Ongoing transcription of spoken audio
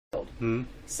Hmm.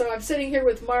 So I'm sitting here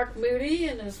with Mark Moody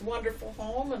in his wonderful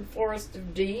home in Forest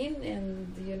of Dean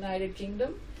in the United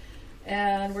Kingdom.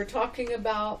 And we're talking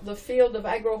about the field of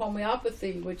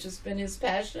agrohomeopathy, which has been his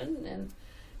passion. And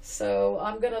so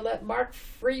I'm going to let Mark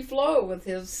free flow with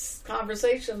his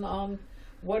conversation on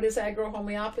what is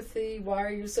agrohomeopathy, why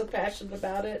are you so passionate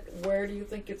about it, where do you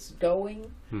think it's going?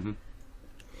 Mm-hmm.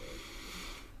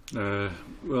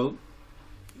 Well,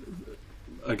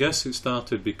 I guess it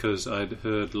started because I'd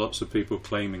heard lots of people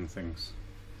claiming things,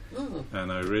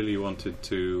 and I really wanted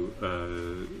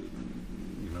to,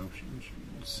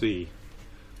 see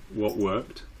what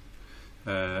worked,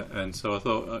 and so I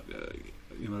thought,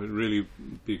 it'd really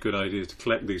be a good idea to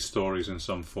collect these stories in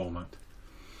some format,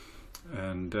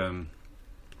 and a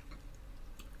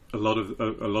lot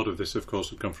of this, of course,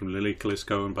 would come from Lily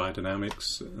Kalisko and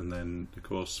Biodynamics, and then, of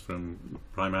course, from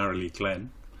primarily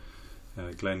Glenn.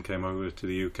 Glenn came over to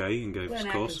the UK and gave his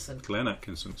course. Glenn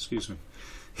Atkinson, excuse me.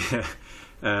 Yeah.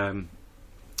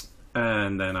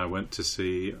 And then I went to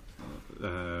see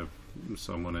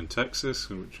someone in Texas,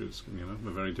 which was, a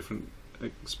very different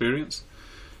experience.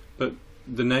 But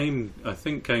the name, I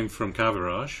think, came from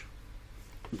Cavarage,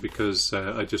 because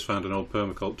I just found an old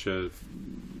permaculture,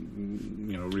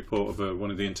 report of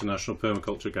one of the international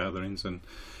permaculture gatherings, and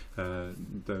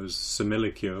there was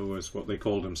Similiccio, was what they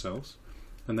called themselves.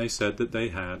 And they said that they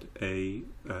had a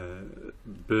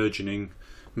burgeoning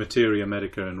materia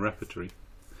medica and repertory.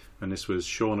 And this was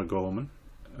Sean O'Gorman,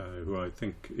 who I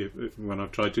think, when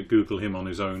I've tried to Google him on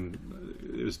his own,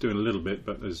 is doing a little bit,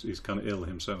 but he's kind of ill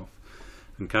himself.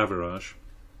 And Cavarage,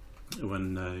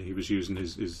 when he was using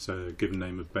his given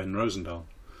name of Ben Rosendahl.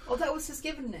 Oh, that was his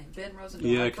given name, Ben Rosendahl.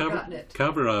 Yeah, I'd forgotten it.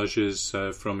 Cavarage is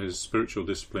from his spiritual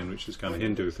discipline, which is kind of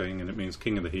Hindu thing, and it means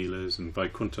King of the Healers, and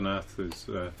Vaikuntanath is...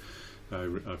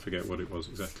 I forget what it was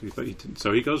exactly, but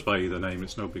he goes by either name.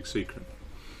 It's no big secret.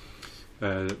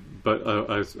 But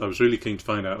I was really keen to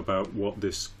find out about what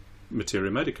this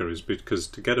materia medica is, because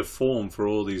to get a form for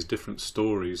all these different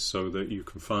stories, so that you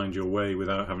can find your way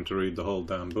without having to read the whole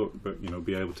damn book, but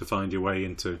be able to find your way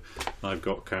into, I've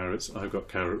got carrots, I've got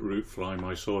carrot root fly,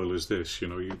 my soil is this.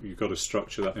 You've got to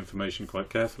structure that information quite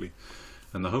carefully.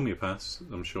 And the homeopaths,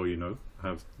 I'm sure you know,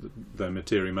 have their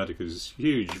materia medicas,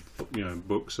 huge,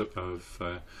 books of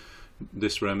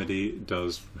this remedy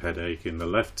does headache in the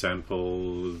left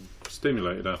temple,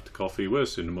 stimulated after coffee,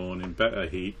 worse in the morning, better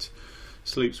heat,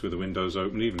 sleeps with the windows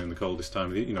open even in the coldest time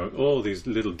of the year. All these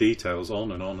little details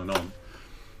on and on and on.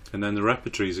 And then the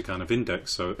repertories are kind of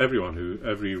indexed, so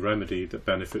every remedy that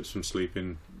benefits from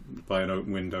sleeping by an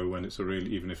open window when it's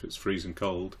even if it's freezing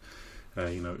cold,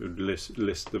 it would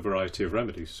list the variety of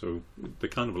remedies, so they're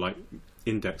kind of like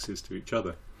indexes to each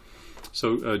other.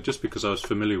 So just because I was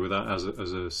familiar with that as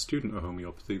a student of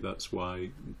homeopathy, that's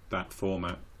why that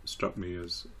format struck me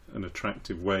as an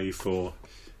attractive way for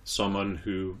someone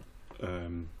who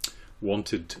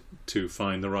wanted to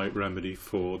find the right remedy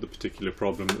for the particular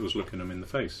problem that was looking them in the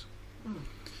face.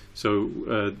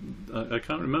 So I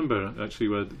can't remember actually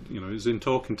where, it was in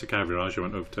talking to Cavarage. I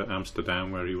went over to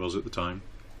Amsterdam, where he was at the time.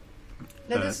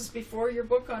 Now this is before your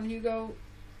book on Hugo?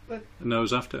 No, it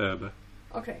was after Erbe.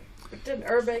 Okay. But didn't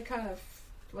Erbe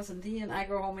wasn't he an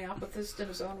agrohomeopathist in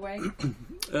his own way?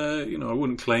 I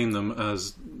wouldn't claim them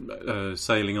as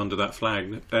sailing under that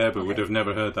flag. Erbe would have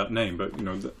never heard that name, but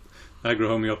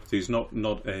agrohomeopathy is not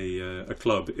a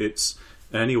club. It's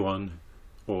anyone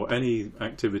or any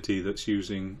activity that's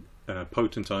using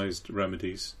potentized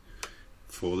remedies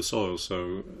for the soil.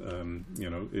 So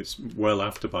it's well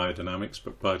after biodynamics,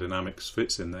 but biodynamics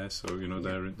fits in there. So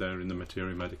they're in the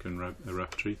materia medica and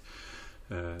repertory.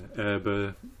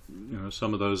 Erbe,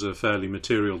 some of those are fairly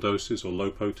material doses or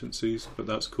low potencies, but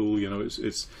that's cool.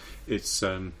 It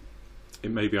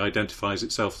maybe identifies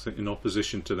itself in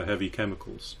opposition to the heavy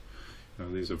chemicals.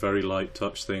 These are very light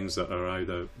touch things that are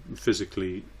either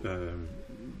physically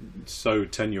so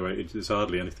attenuated there's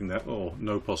hardly anything there, or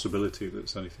no possibility that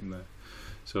there's anything there.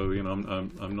 So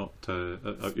I'm not.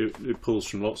 It pulls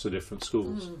from lots of different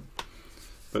schools,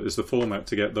 but there's the format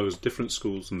to get those different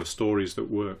schools and the stories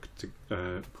that work to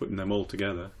putting them all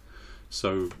together.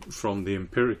 So from the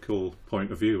empirical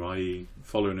point of view, i.e.,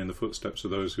 following in the footsteps of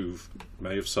those who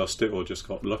may have sussed it or just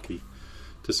got lucky,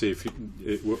 to see if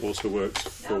it also works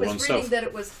for oneself. I was reading that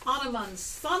it was Hahnemann's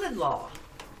son-in-law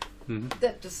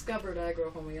that discovered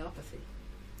agrohomeopathy.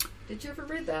 Did you ever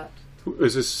read that?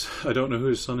 Is this? I don't know who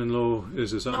his son-in-law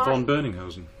is. Is that von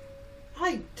Berninghausen?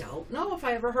 I don't know if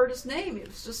I ever heard his name. It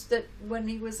was just that when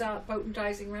he was out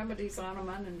potentizing remedies on him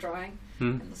and drying,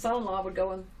 and the son-in-law would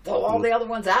go and throw all the other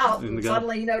ones out, and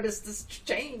suddenly he noticed this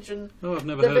change in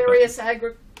the various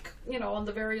on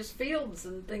the various fields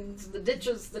and things, the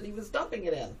ditches that he was dumping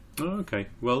it in. Oh, okay.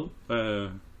 Well,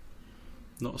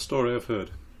 not a story I've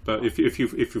heard. But if you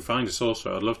find a source,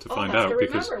 I'd love to find out,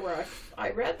 because remember where I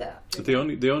read that. the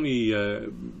only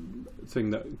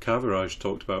thing that Cavarage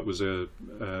talked about was a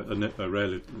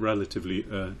relatively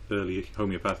early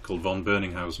homeopath called von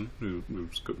Berninghausen, who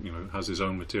has his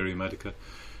own Materia Medica,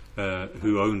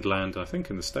 who owned land, I think,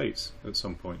 in the States at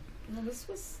some point.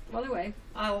 Well, anyway,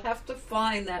 I'll have to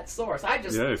find that source. I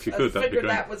just if you could, that'd be figured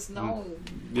great. that was known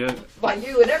Yeah. by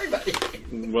you and everybody.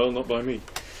 Well, not by me.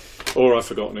 Or I've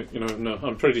forgotten it. No,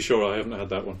 I'm pretty sure I haven't had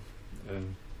that one.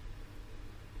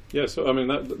 So I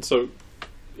mean so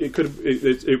it could.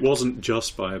 It wasn't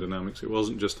just biodynamics. It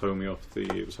wasn't just homeopathy.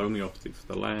 It was homeopathy for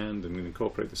the land and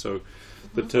incorporated. So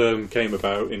the term came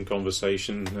about in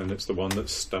conversation, and it's the one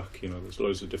that's stuck. There's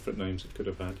loads of different names it could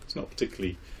have had. It's not a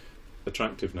particularly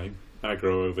attractive name.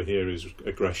 Agro over here is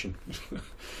aggression.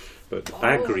 But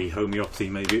agri homeopathy,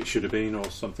 maybe it should have been,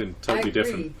 or something totally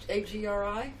different.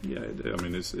 AGRI? Yeah, I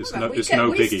mean, it's no we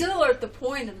biggie. still are at the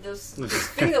point in this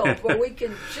field where we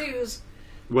can choose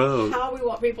how we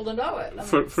want people to know it.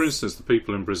 For instance, the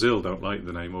people in Brazil don't like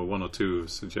the name, or one or two have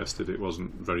suggested it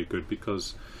wasn't very good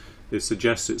because it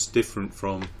suggests it's different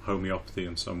from homeopathy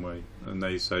in some way. And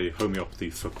they say homeopathy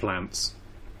for plants.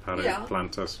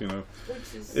 Plantas,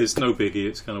 it's no biggie.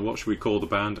 It's kind of, what should we call the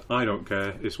band? I don't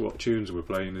care. It's what tunes we're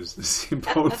playing is the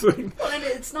important thing. Well, and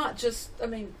it's not just,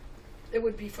 it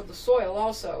would be for the soil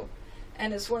also.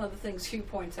 And it's one of the things Hugh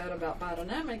points out about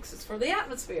biodynamics, it's for the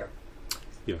atmosphere.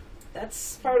 Yeah.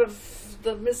 That's part of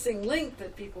the missing link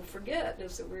that people forget,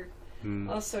 is that we're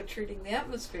also treating the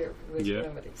atmosphere with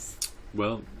remedies.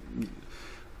 Well,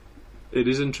 it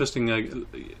is interesting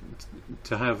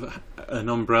to have an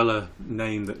umbrella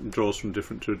name that draws from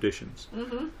different traditions.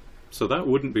 Mm-hmm. So that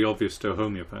wouldn't be obvious to a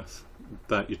homeopath,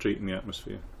 that you're treating the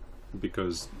atmosphere,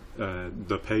 because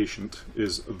the patient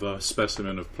is the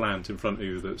specimen of plant in front of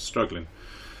you that's struggling.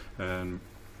 And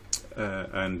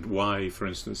why, for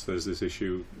instance, there's this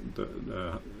issue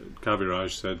that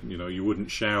Cavarage said, you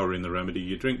wouldn't shower in the remedy,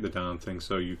 you drink the darn thing,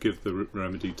 so you give the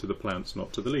remedy to the plants,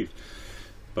 not to the leaves.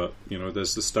 But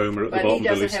there's the stoma at the bottom. But he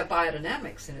doesn't have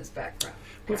biodynamics in his background.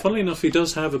 Well, funnily enough, he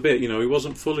does have a bit. He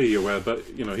wasn't fully aware, but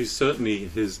he's certainly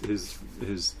his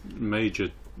major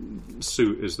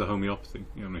suit is the homeopathy.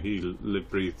 He lived,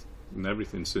 breathed, and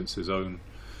everything since his own.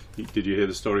 Did you hear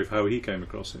the story of how he came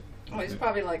across it? Oh, he's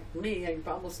probably like me. He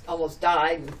almost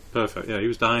died. Perfect. Yeah, he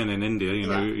was dying in India.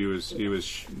 He was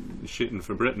shitting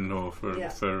for Britain or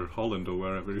for Holland or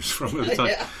wherever he was from at the time.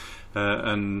 Yeah.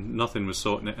 And nothing was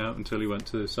sorting it out until he went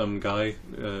to some guy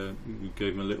who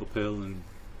gave him a little pill, and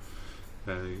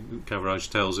Cavarage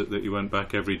tells it that he went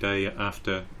back every day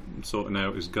after sorting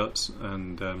out his guts,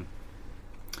 and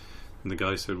the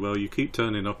guy said, well, you keep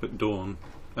turning up at dawn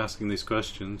asking these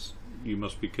questions, you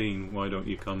must be keen, why don't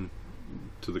you come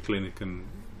to the clinic and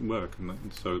work?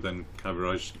 And so then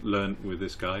Cavarage learnt with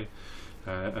this guy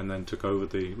and then took over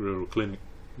the rural clinic.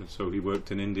 So he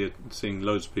worked in India, seeing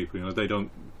loads of people. They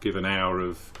don't give an hour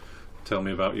of tell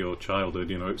me about your childhood.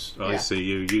 It's I see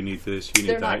you. You need this. You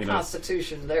need that. They're not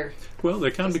constitution. Well, they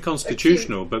can be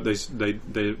constitutional, but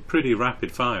they're pretty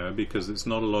rapid fire, because it's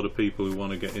not a lot of people who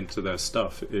want to get into their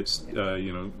stuff. It's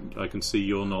I can see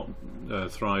you're not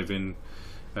thriving,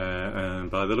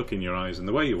 and by the look in your eyes and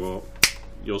the way you walk,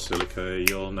 you're silica,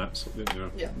 you're nuts.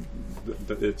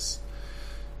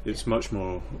 It's much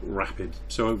more rapid.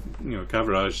 So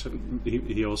Cavarage,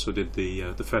 he also did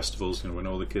the festivals. When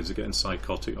all the kids are getting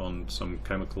psychotic on some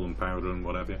chemical and powder and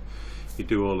whatever, he'd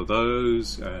do all of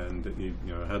those, and he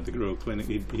had the rural clinic.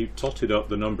 He totted up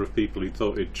the number of people he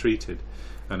thought he'd treated,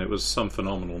 and it was some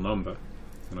phenomenal number.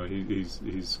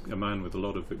 He's a man with a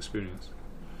lot of experience.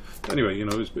 Anyway,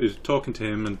 it was talking to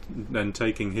him and then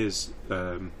taking his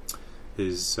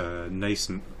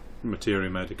nascent Materia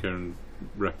Medica and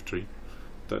repertory.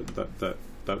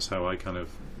 That's how I kind of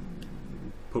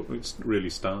really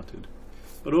started.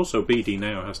 But also BD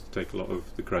now has to take a lot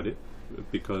of the credit,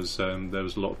 because there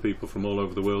was a lot of people from all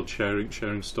over the world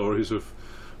sharing stories of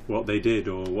what they did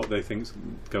or what they think's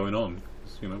going on.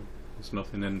 There's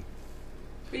nothing in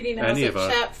BD now is a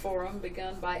chat forum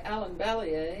begun by Alan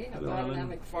Ballier, a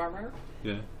biodynamic farmer.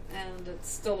 Yeah. And it's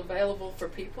still available for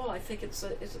people. I think is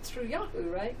it through Yahoo,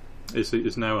 right?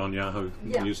 It's now on Yahoo.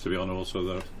 It used to be on also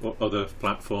the other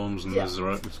platforms, and it's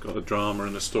got a drama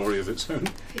and a story of its own.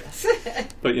 Yes.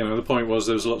 But the point was,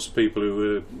 there was lots of people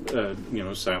who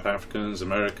were South Africans,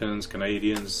 Americans,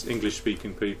 Canadians,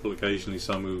 English-speaking people, occasionally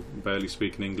some who barely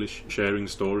speak in English, sharing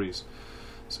stories.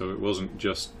 So it wasn't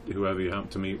just whoever you happen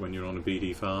to meet when you're on a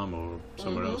BD farm or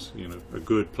somewhere Mhm. else. A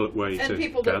good way And to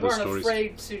people that gather weren't stories.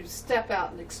 afraid to step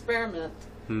out and experiment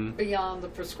Hmm. beyond the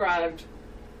prescribed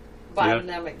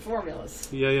biodynamic formulas.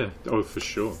 Yeah. Oh, for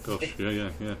sure. Gosh, yeah.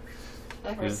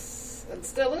 That was, and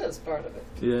still is part of it.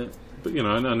 Yeah, but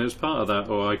and as part of that,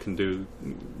 I can do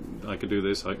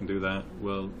this, I can do that.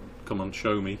 Well, come on,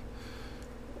 show me.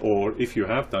 Or if you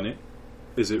have done it,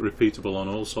 is it repeatable on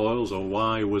all soils, or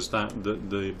why was that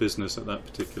the business at that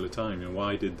particular time? And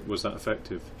why was that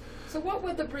effective? So what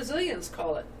would the Brazilians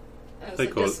call it as They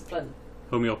a call it discipline?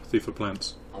 Homeopathy for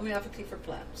plants, Homeopathy for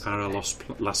plants. para Okay.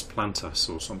 las plantas,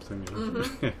 or something.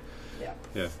 Mhm. Yeah.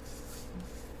 Yeah.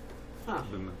 Huh.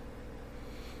 I don't know.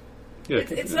 Yeah,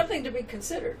 It's something to be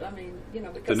considered. I mean,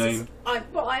 because The name?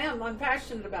 I'm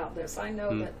passionate about this. I know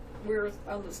Hmm. that we're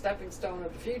on the stepping stone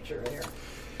of the future here,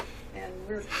 and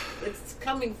it's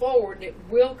coming forward, and it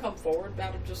will come forward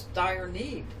out of just dire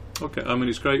need. Okay, I mean,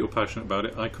 it's great you're passionate about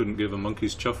it. I couldn't give a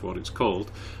monkey's chuff what it's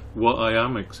called. What I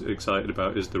am excited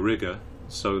about is the rigour,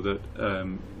 so that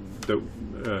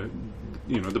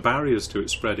the barriers to it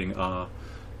spreading are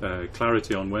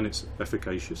clarity on when it's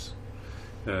efficacious,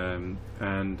 and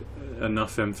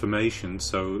enough information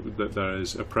so that there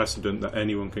is a precedent that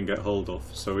anyone can get hold of.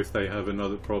 So if they have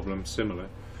another problem similar,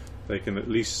 they can at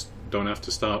least don't have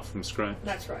to start from scratch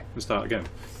That's right. and start again.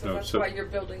 So that's why you're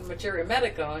building Materia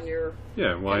Medica on your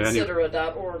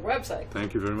Considera.org website.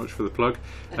 Thank you very much for the plug.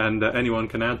 And anyone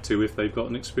can add to if they've got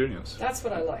an experience. That's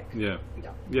what I like. Yeah,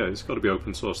 Yeah. it's got to be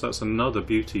open source. That's another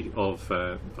beauty of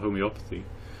homeopathy.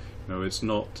 It's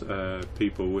not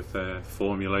people with their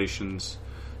formulations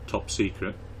top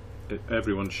secret.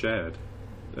 Everyone's shared.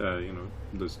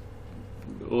 There's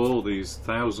all these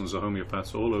thousands of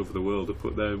homeopaths all over the world have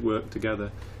put their work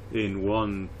together in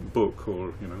one book,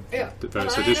 or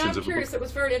various editions I'm of curious. a book. It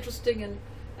was very interesting,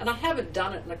 and I haven't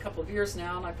done it in a couple of years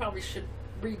now, and I probably should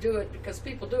redo it because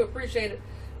people do appreciate it.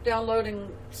 Downloading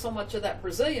so much of that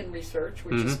Brazilian research,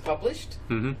 which is published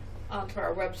onto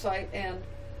our website, and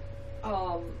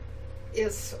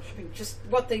just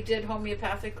what they did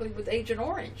homeopathically with Agent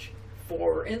Orange,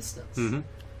 for instance.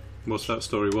 What's that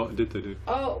story? What did they do?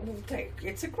 Oh,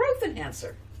 it's a growth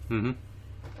enhancer. Mm-hmm.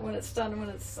 When it's done,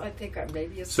 I think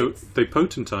maybe it's... So they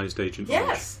potentized Agent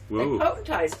Yes, Orange. they Whoa.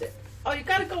 potentized it. Oh, you've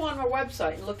got to go on our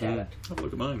website and look at it. Have a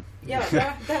look at mine.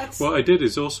 Yeah, that's... What I did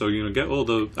is also, get all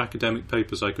the academic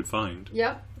papers I could find,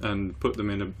 Yep. and put them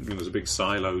in there's a big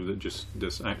silo that just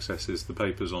accesses the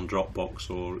papers on Dropbox,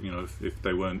 or if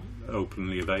they weren't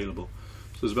openly available.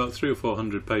 So there's about 300 or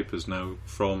 400 papers now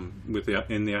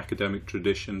in the academic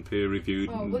tradition, peer reviewed.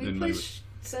 Oh, will you please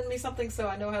send me something so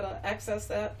I know how to access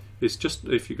that? It's just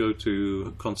if you go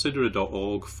to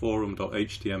considera.org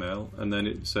forum.html, and then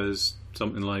it says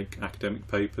something like academic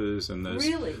papers, and there's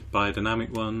Really? biodynamic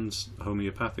ones,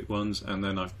 homeopathic ones, and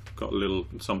then I've got a little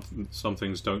some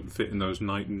things don't fit in those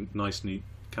nice neat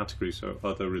categories, so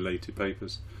other related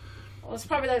papers. Well, it's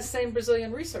probably that same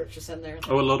Brazilian research is in there.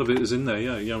 Oh, a lot of it is in there,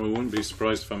 yeah. We wouldn't be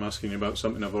surprised if I'm asking you about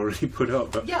something I've already put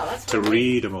up, but that's to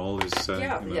read them all is...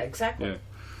 exactly. Yeah.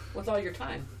 With all your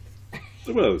time.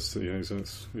 Well,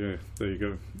 there you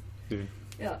go. Yeah.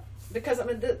 Yeah, because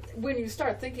when you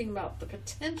start thinking about the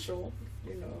potential,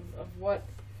 of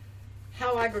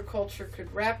how agriculture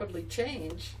could rapidly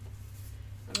change.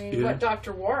 What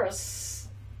Dr. Warris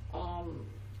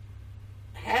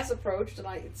has approached,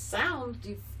 and do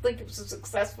you think it was as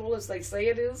successful as they say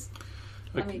it is?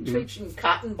 Treating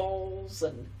cotton bolls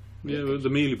and... Yeah, well, the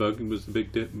mealybug was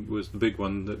the big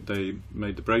one that they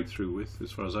made the breakthrough with,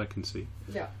 as far as I can see.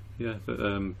 Yeah. Yeah, but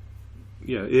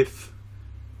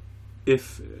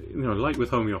if like with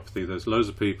homeopathy, there's loads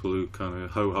of people who kind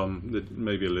of ho-hum,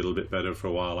 maybe a little bit better for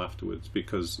a while afterwards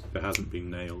because it hasn't been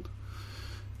nailed.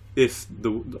 If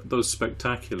those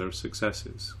spectacular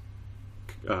successes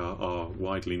are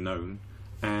widely known,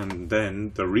 and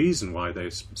then the reason why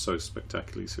they're so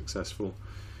spectacularly successful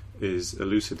is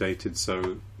elucidated,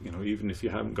 so even if you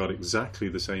haven't got exactly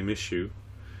the same issue,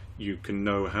 you can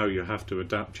know how you have to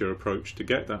adapt your approach to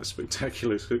get that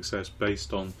spectacular success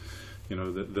based on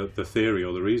the theory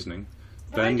or the reasoning.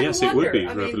 Then yes, it would be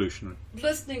revolutionary.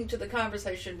 Listening to the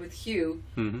conversation with Hugh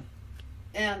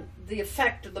and the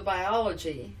effect of the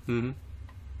biology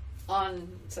on,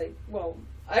 say,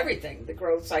 everything, the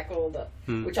growth cycle,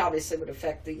 which obviously would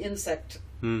affect the insect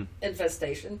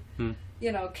infestation.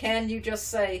 Can you just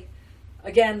say,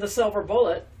 again, the silver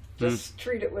bullet, just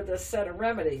treat it with a set of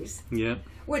remedies? Yeah.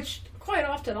 Which, quite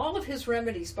often, all of his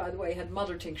remedies, by the way, had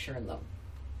mother tincture in them.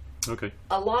 Okay.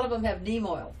 A lot of them have neem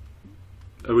oil.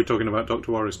 Are we talking about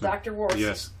Dr. Warris now? Dr. Warris'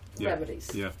 Yes.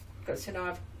 remedies. Yeah. Because,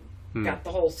 I've got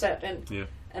the whole set. And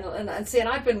And see, and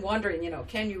I've been wondering,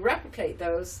 can you replicate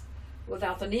those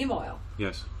without the neem oil?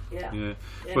 Yes. Yeah. Yeah.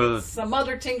 And Well, some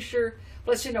other tincture.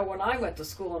 Plus, when I went to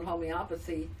school in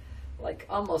homeopathy, like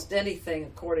almost anything,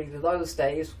 according to those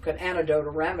days, could antidote a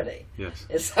remedy. yes.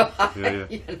 And so, Yeah,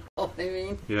 you know what I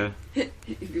mean? Yeah.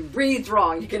 If you breathed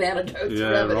wrong, you can antidote the Yeah.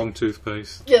 remedy. Wrong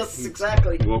toothpaste. Yes,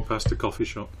 exactly. Walk past a coffee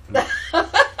shop.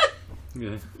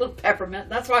 Yeah. Little peppermint.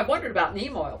 That's why I wondered about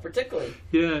neem oil, particularly.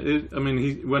 Yeah, I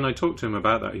mean, when I talked to him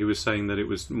about that, he was saying that it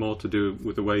was more to do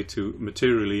with a way to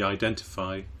materially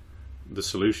identify the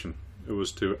solution. It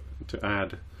was to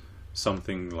add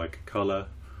something like a colour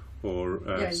or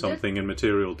something in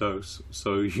material dose,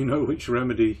 so you know which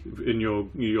remedy in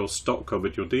your stock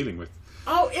cupboard you're dealing with.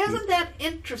 Oh, isn't that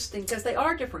interesting? Because they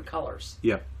are different colors.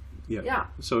 Yeah. Yeah.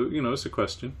 So it's a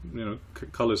question.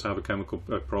 Colours have a chemical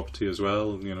property as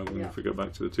well. If we go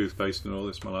back to the toothpaste and all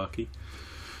this malarkey.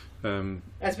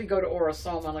 As we go to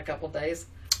Orosoma in a couple of days.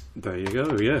 There you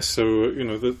go. Yes. So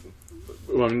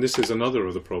this is another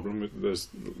of the problem.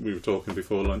 We were talking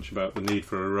before lunch about the need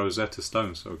for a Rosetta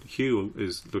Stone. So Hugh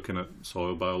is looking at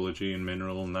soil biology and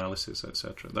mineral analysis,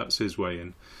 etc. That's his way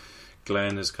in.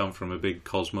 Glenn has come from a big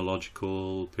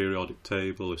cosmological periodic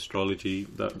table, astrology.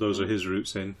 Those are his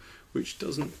roots in, which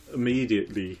doesn't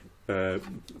immediately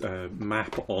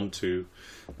map onto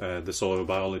the soil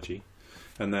biology.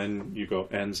 And then you got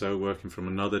Enzo working from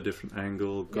another different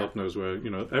angle. God knows where.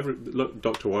 Look,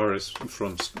 Dr. Warris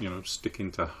from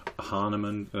sticking to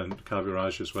Hahnemann and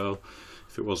Kaviraj as well.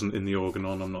 If it wasn't in the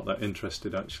Organon, I'm not that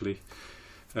interested actually.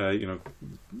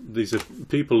 These are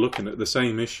people looking at the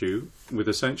same issue with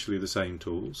essentially the same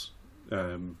tools,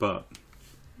 but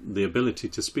the ability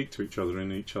to speak to each other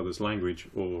in each other's language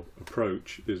or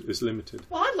approach is limited.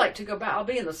 Well, I'd like to go back. I'll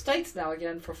be in the States now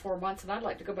again for 4 months, and I'd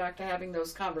like to go back to having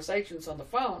those conversations on the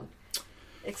phone.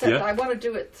 Except I want to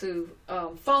do it through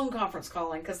phone conference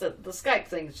calling, because the Skype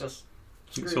thing is just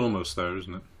screwed. It's almost there,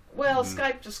 isn't it? Well,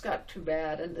 Skype just got too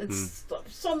bad, and it's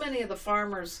so many of the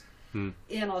farmers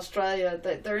in Australia,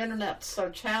 their internet's so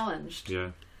challenged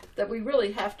that we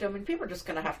really have to. I mean, people are just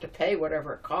going to have to pay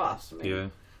whatever it costs. I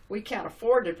mean, we can't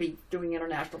afford to be doing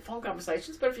international phone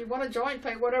conversations, but if you want to join,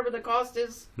 pay whatever the cost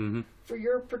is for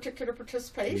your particular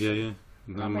participation.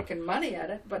 Not making money at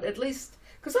it, but at least,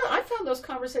 because I found those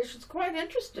conversations quite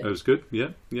interesting. That was good.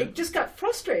 It just got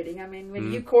frustrating. I mean,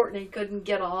 when you, Courtney, couldn't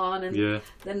get on, and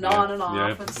then on and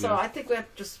off, and so I think we have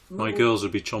to just move. My girls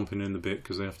would be chomping in the bit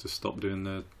because they have to stop doing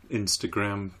their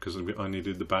Instagram because I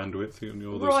needed the bandwidth and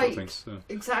all those sort of things. So.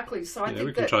 Exactly. So I think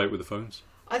we can try it with the phones.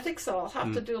 I think so. I'll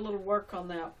have to do a little work on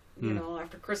that,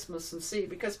 after Christmas and see,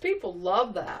 because people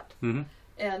love that. And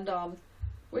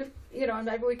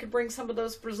maybe we could bring some of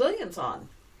those Brazilians on.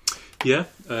 Not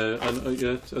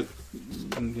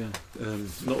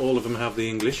all of them have the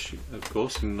English, of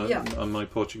course, and my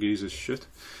Portuguese is shit.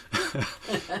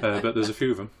 But there's a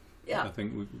few of them. Yeah. I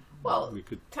think we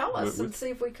could tell us and see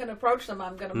if we can approach them.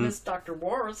 I'm going to miss Dr.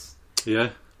 Warris.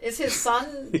 Yeah. Is his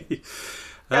son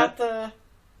got the...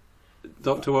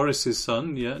 Dr. Warris's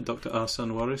son, Dr.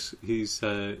 Arsene Warris.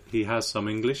 He has some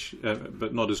English,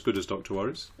 but not as good as Dr.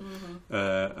 Warris.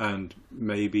 And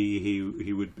maybe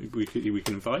we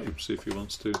can invite him, see if he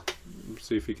wants to,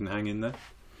 see if he can hang in there.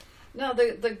 No,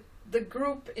 the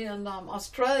group in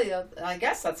Australia, I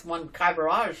guess that's one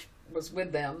Kaviraj was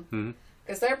with them,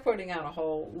 because they're putting out a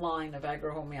whole line of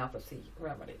agrohomeopathy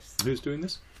remedies. Who's doing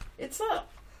this? It's a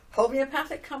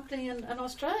homeopathic company in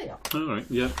Australia. All right,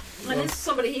 yeah. And it's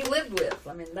somebody he lived with.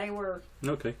 I mean, they were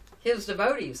his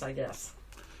devotees, I guess.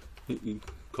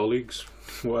 Colleagues,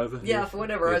 whatever. Yeah,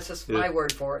 whatever. That's just my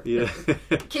word for it. Yeah.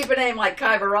 Keep a name like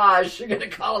Kaviraj, you're going to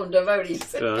call them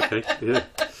devotees. Okay, yeah.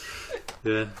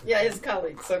 Yeah. Yeah, his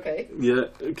colleagues, okay. Yeah,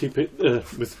 keep it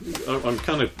I'm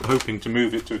kind of hoping to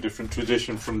move it to a different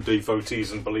tradition from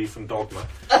devotees and belief and dogma.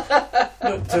 But I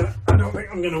don't think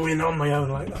I'm going to win on my own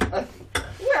like that.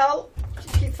 Well,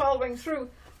 keep following through.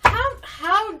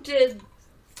 How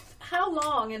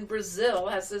long in Brazil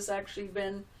has this actually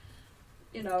been,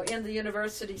 in the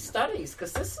university studies?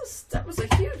 Because that was a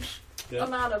huge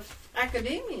amount of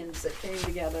academians that came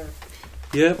together.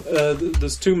 Yeah,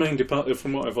 there's two main departments.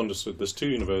 From what I've understood, there's two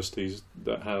universities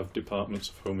that have departments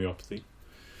of homeopathy,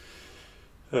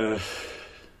 and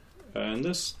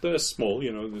they're small.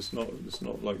 It's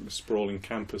not like the sprawling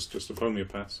campus just of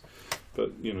homeopaths,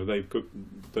 but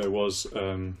there was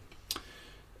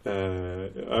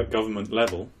at government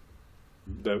level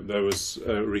there was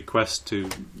a request to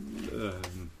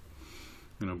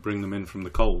bring them in from the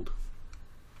cold.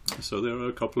 So there are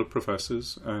a couple of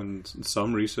professors and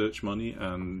some research money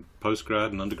and postgrad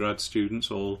and undergrad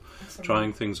students all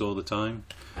trying things all the time.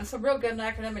 And some real good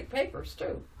academic papers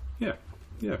too. Yeah.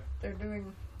 Yeah. They're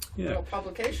doing Yeah. real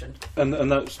publication.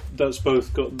 And that's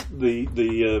both got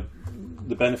the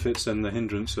benefits and the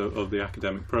hindrance of the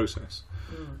academic process.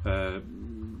 The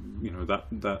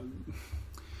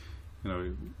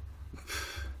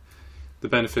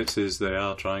benefits is they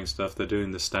are trying stuff. They're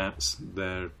doing the stats.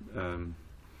 They're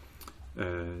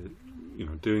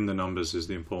doing the numbers is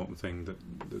the important thing. That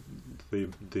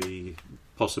the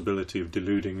possibility of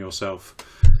deluding yourself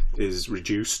is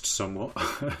reduced somewhat.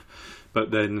 But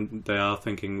then they are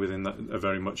thinking within that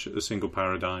very much a single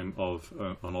paradigm of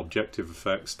an objective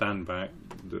effect, stand back,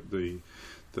 that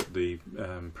the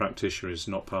practitioner is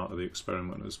not part of the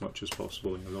experiment as much as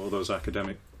possible. All those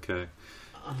academic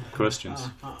questions,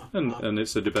 and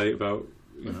it's a debate about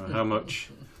how much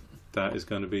that is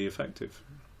going to be effective.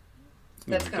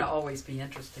 That's going to always be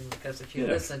interesting, because if you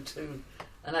listen to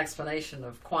an explanation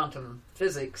of quantum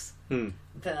physics, then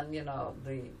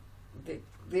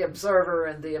the observer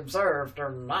and the observed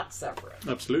are not separate.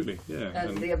 Absolutely, yeah.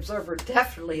 And the observer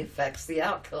definitely affects the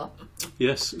outcome.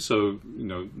 Yes, so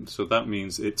that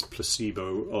means it's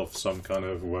placebo of some kind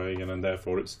of way, and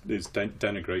therefore it's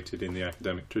denigrated in the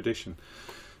academic tradition.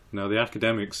 Now the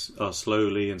academics are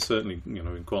slowly, and certainly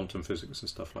in quantum physics and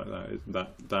stuff like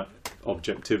that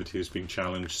objectivity has been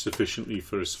challenged sufficiently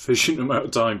for a sufficient amount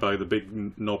of time by the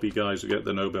big knobby guys who get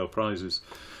the Nobel Prizes,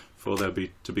 for there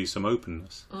to be some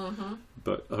openness. Mm-hmm.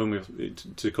 But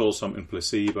to call something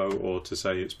placebo, or to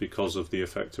say it's because of the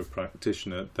effective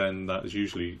practitioner, then that is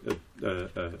usually a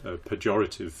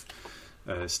pejorative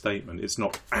statement. It's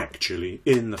not actually,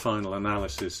 in the final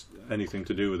analysis, anything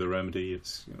to do with the remedy.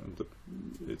 It's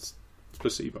it's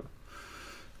placebo.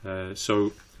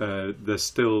 So there's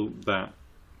still that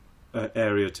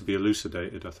area to be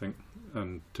elucidated, I think,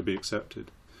 and to be accepted.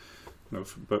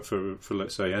 But for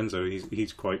let's say Enzo,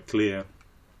 he's quite clear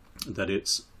that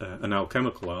it's an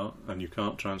alchemical art, and you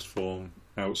can't transform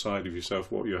outside of yourself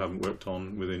what you haven't worked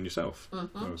on within yourself.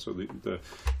 Mm-hmm. So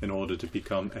in order to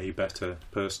become a better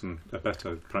person, a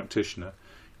better practitioner,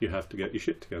 you have to get your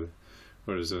shit together.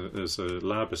 Whereas as a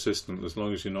lab assistant, as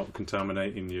long as you're not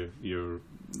contaminating the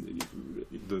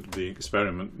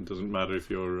experiment, it doesn't matter if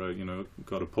you're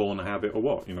got a porn habit or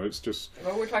what. It's just.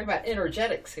 Well, we're talking about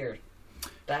energetics here.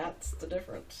 That's the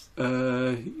difference.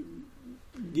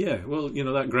 Yeah, well,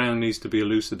 that ground needs to be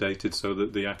elucidated so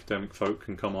that the academic folk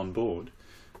can come on board,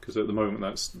 because at the moment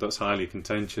that's highly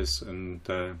contentious, and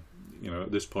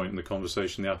at this point in the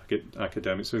conversation, the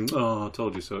academics saying, "Oh, I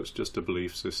told you so. It's just a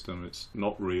belief system. It's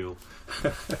not real."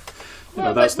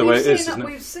 That's the way it is, isn't it?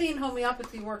 We've seen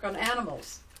homeopathy work on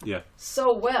animals. Yeah.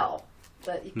 So well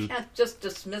that you can't just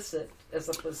dismiss it as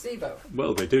a placebo.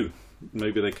 Well, they do.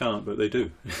 Maybe they can't, but they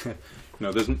do.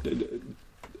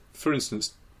 For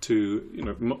instance,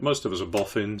 most of us are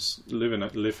boffins, living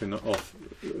off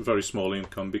a very small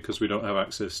income because we don't have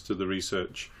access to the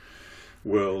research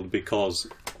world because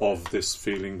of this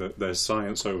feeling that there's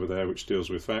science over there which deals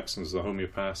with facts, and the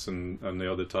homeopaths and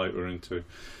the other type are into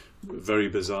very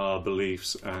bizarre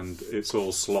beliefs, and it's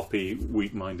all sloppy,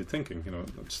 weak-minded thinking.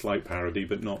 Slight parody,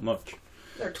 but not much.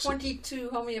 There are 22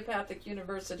 homeopathic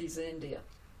universities in India.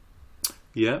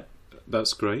 Yeah,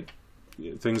 that's great.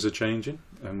 Things are changing,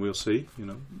 and we'll see.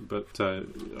 But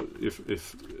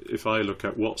if I look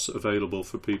at what's available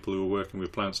for people who are working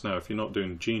with plants now, if you're not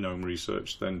doing genome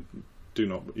research, then do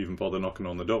not even bother knocking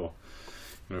on the door.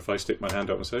 If I stick my hand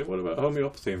up and say, "What about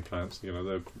homeopathy in plants?"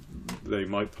 they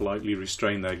might politely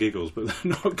restrain their giggles, but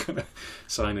they're not going to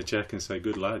sign a check and say,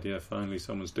 "Good lad, yeah, finally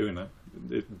someone's doing that."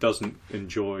 It doesn't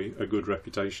enjoy a good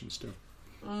reputation still,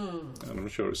 and I'm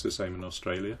sure it's the same in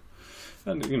Australia.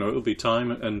 And it'll be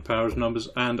time and power of numbers,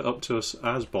 and up to us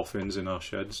as boffins in our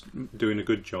sheds doing a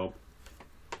good job,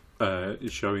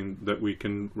 showing that we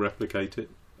can replicate it.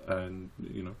 And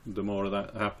the more of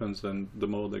that happens, then the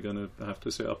more they're going to have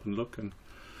to sit up and look. And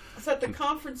so at the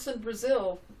conference in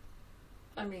Brazil,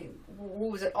 I mean, who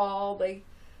was it? All the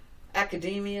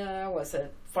academia? Was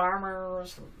it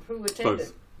farmers? Who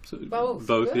attended? Both.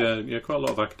 Good. Yeah, quite a lot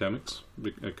of academics,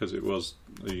 because it was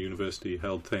a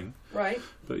university-held thing. Right.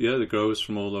 But yeah, the growers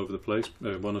from all over the place.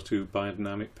 One or two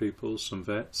biodynamic people, some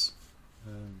vets.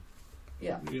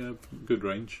 Yeah, good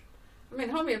range. I mean,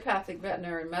 homeopathic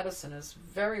veterinary medicine is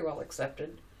very well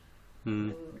accepted.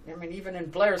 And, I mean, even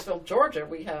in Blairsville, Georgia,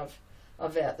 we have a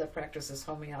vet that practices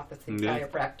homeopathy,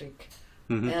 chiropractic,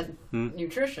 and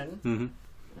nutrition. Mm-hmm.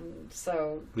 And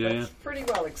so that's pretty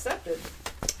well accepted.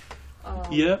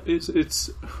 It's.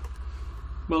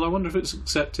 Well, I wonder if it's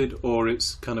accepted or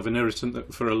it's kind of an irritant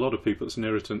that, for a lot of people, it's an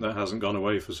irritant that hasn't gone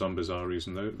away for some bizarre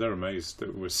reason. They're amazed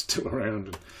that we're still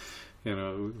around,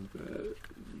 and,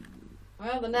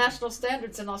 well, the national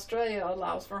standards in Australia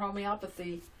allows for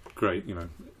homeopathy great, you know.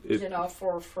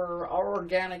 For our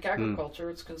organic agriculture,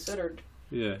 it's considered.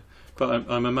 Yeah, but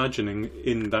I'm imagining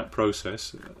in that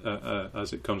process,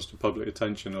 as it comes to public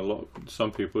attention,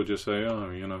 some people just say,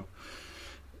 oh, you know,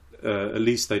 at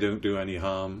least they don't do any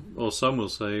harm. Or some will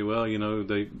say, well, you know,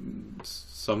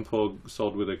 some poor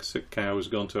sod with a sick cow has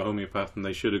gone to a homeopath and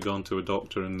they should have gone to a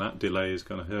doctor, and that delay is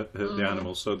going to hurt the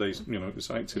animal. So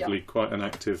it's actively quite an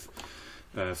active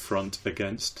front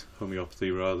against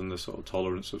homeopathy rather than the sort of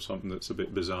tolerance of something that's a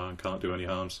bit bizarre and can't do any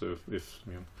harm. So if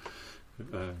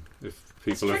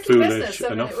people are foolish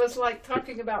enough, it was like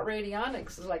talking about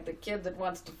radionics. It's like the kid that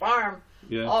wants to farm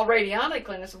yeah. all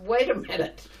radionically, and I said, wait a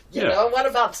minute, you know, what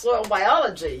about soil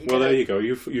biology? Well, there you go.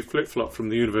 You flip-flop from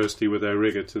the university with their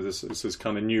rigour to this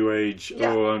kind of new age,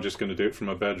 I'm just going to do it from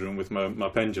my bedroom with my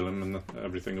pendulum and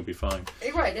everything will be fine.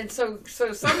 Right, and so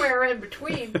somewhere in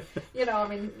between, you know, I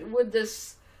mean, would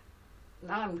this...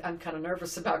 Now I'm kind of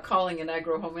nervous about calling it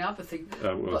agro-homeopathy,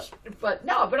 but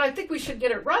I think we should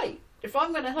get it right. If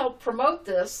I'm going to help promote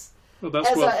this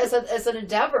as an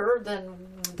endeavor, then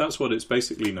that's what it's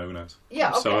basically known as.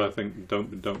 Yeah. Okay. So I think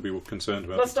don't be concerned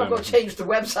about. Let's not go change the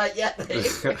website yet.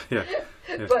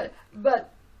 yeah.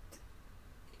 But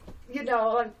you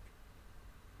know,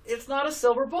 it's not a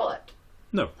silver bullet.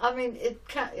 No. I mean,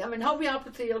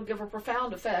 homeopathy will give a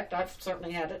profound effect. I've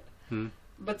certainly had it.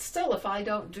 But still, if I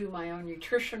don't do my own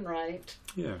nutrition right,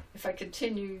 if I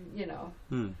continue, you know,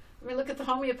 I mean, look at the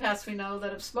homeopaths we know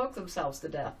that have smoked themselves to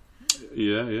death.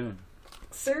 Yeah.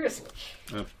 Seriously.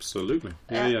 Absolutely.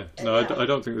 Yeah. No, I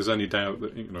don't think there's any doubt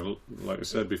that, you know, like I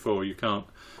said before, you can't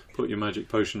put your magic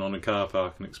potion on a car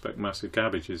park and expect massive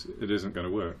cabbages. It isn't going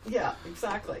to work. Yeah,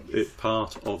 exactly. It's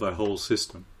part of a whole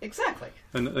system. Exactly.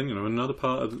 And you know, another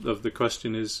part of the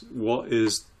question is what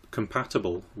is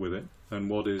compatible with it and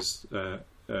what is a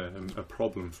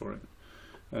problem for it.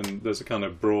 And there's a kind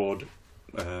of broad,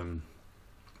 I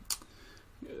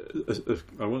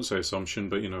won't say assumption,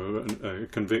 but you know, a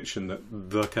conviction that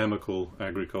the chemical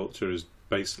agriculture is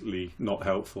basically not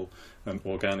helpful and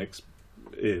organics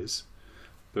is.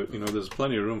 But you know, there's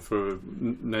plenty of room for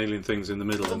nailing things in the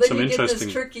middle. Well, and then some you interesting get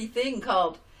this tricky thing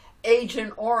called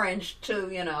Agent Orange to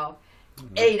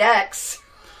 8X.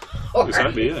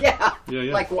 Exactly. Yeah.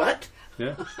 Like what?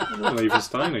 Yeah, well, even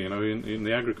Steiner, you know, in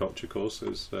the agriculture course,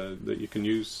 says that you can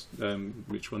use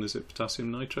which one is it? Potassium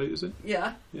nitrate, is it?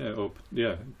 Yeah. Yeah.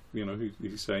 You know,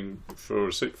 he's saying for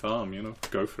a sick farm, you know,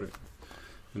 go for it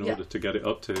in order to get it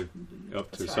up to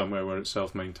somewhere where it's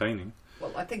self-maintaining.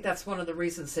 Well, I think that's one of the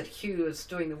reasons that Hugh is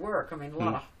doing the work. I mean, a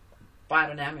lot of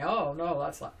biodynamic. Oh no,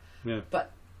 that's not. Yeah.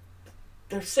 But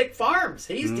they're sick farms.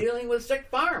 He's dealing with sick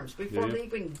farms before they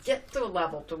even get to a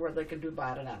level to where they can do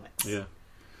biodynamics. Yeah.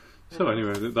 So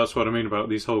anyway, that's what I mean about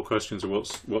these whole questions of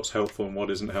what's helpful and what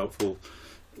isn't helpful.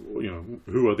 You know,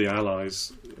 who are the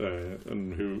allies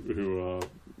and who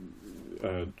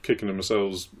are kicking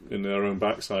themselves in their own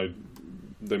backside.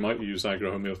 They might use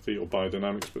agro-homeopathy or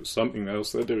biodynamics, but something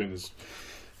else they're doing is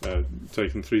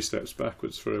taking 3 steps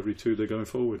backwards for every 2 they're going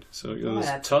forward. So you know,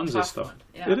 there's tons of stuff.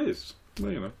 Yeah. It is.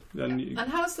 Well, you know,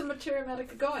 and how's the Materia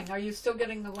Medica going? Are you still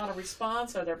getting a lot of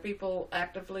response? Are there people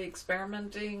actively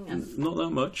experimenting? Not that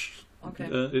much. Okay.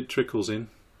 It trickles in,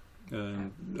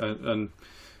 and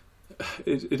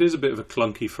it is a bit of a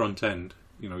clunky front end.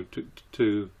 You know,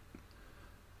 to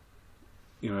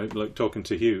you know, like talking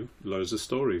to Hugh, loads of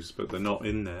stories, but they're not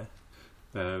in there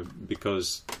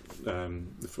because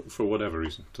for whatever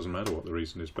reason, doesn't matter what the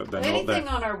reason is, but they're not there. Anything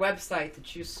on our website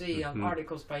that you see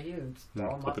articles by you,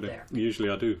 throw them up there. Usually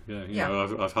I do. Yeah. You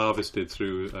know, I've harvested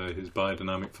through his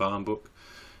biodynamic farm book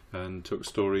and took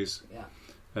stories. Yeah.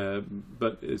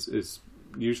 But it's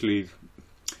usually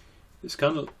it's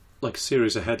kind of like a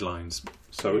series of headlines.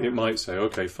 So it might say,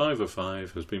 okay,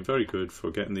 505 has been very good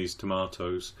for getting these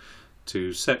tomatoes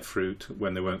to set fruit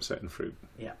when they weren't setting fruit.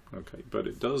 Yeah. Okay, but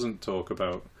it doesn't talk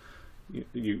about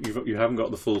you haven't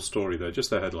got the full story there. Just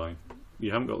the headline.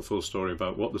 You haven't got the full story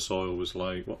about what the soil was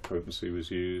like, what potency was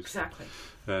used. Exactly.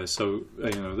 So you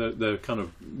know they're kind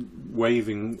of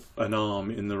waving an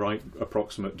arm in the right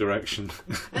approximate direction.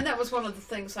 And that was one of the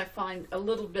things I find a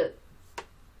little bit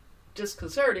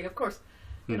disconcerting. Of course,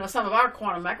 you know, some of our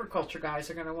quantum agriculture guys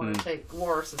are going to want to take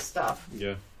Loris's stuff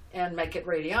and make it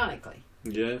radionically.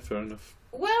 Yeah, fair enough.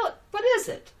 Well, but is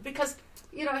it? Because,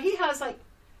 you know, he has like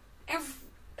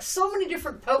so many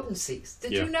different potencies.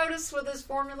 Did you notice with his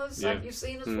formulas? Yeah. Have you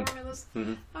seen his formulas?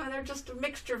 Mm-hmm. I mean, they're just a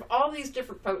mixture of all these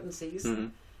different potencies. Mm-hmm.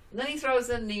 And then he throws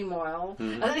in neem oil.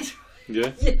 Mm-hmm. And then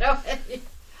Yeah. you know,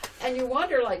 and you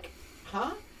wonder, like,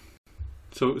 huh?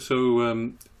 So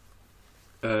in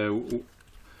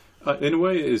a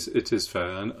way, it is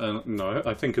fair. And no,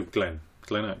 I think of Glenn.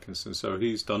 Glenn Atkinson. So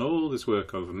he's done all this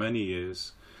work over many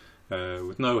years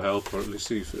with no help, or at least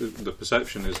the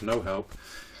perception is no help.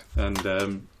 And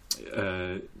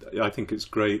I think it's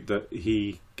great that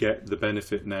he get the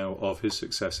benefit now of his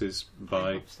successes I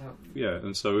by hope so.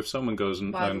 and so if someone goes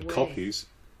and, By the and way, copies,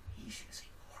 He's using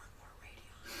more and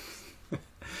more radio.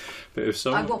 but if I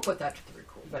someone won't put that to the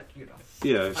record, but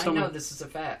if I someone know this is a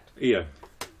fact. and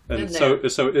Been so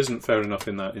there. it isn't fair enough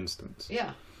in that instance.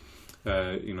 Yeah.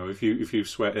 If you've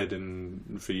sweated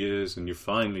for years and you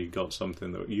finally got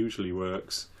something that usually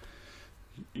works,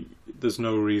 there's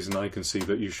no reason I can see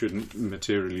that you shouldn't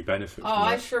materially benefit. Oh, from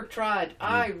I that. sure tried.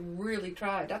 I really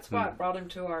tried. That's why I brought him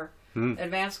to our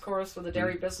advanced course with the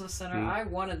Dairy Business Center. I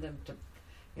wanted them to,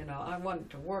 I wanted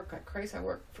to work like crazy. I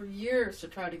worked for years to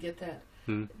try to get that.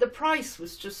 The price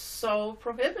was just so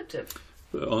prohibitive.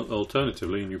 But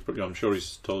alternatively, and I'm sure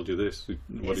he's told you this,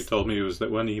 what he Yes. told me was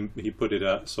that when he put it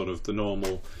at sort of the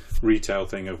normal retail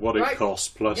thing of what Right. it costs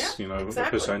plus, Yeah, a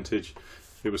exactly. percentage,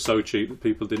 it was so cheap that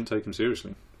people didn't take him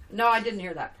seriously. No, I didn't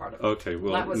hear that part of it. Okay,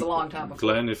 well, That was a long time before.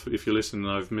 Glenn, if you're listening,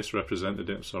 I've misrepresented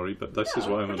it. Sorry, but this is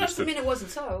what I've But doesn't understood. mean it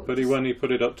wasn't so. But when he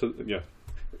put it up to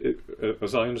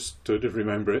as I understood and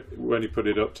remember it, when he put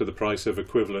it up to the price of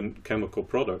equivalent chemical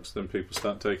products, then people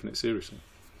start taking it seriously.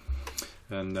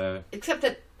 And Except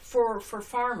that for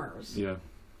farmers, yeah,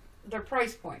 their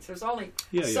price points. There's only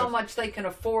Yeah, so yeah. much they can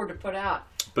afford to put out.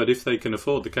 but if they can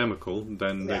afford the chemical,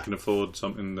 then they Yeah. can afford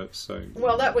something that's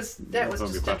Well, that was just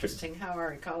homeopathic. interesting how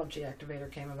our ecology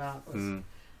activator came about. Was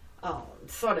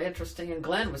sort of interesting, and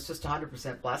Glenn was just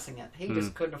 100% blessing it. He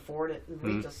just couldn't afford it, and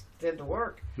we just did the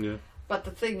work. Yeah. But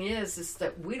the thing is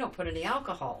that we don't put any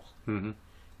alcohol Mm-hmm.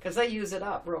 because they use it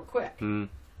up real quick. Mm.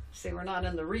 See, we're not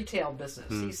in the retail business.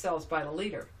 He sells by the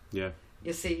liter. Yeah.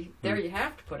 You see, there you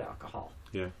have to put alcohol.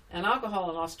 Yeah. And alcohol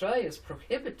in Australia is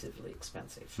prohibitively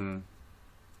expensive. Mm.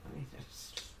 I mean,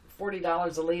 it's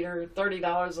 $40 a liter,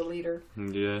 $30 a liter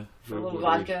Yeah. for a little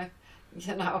What- vodka,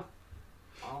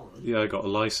 Yeah, I got a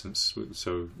license,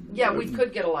 so Yeah, we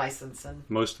could get a license, and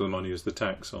most of the money is the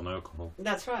tax on alcohol.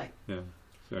 that's right. Yeah.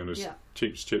 And it's Yeah.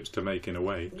 cheap chips to make in a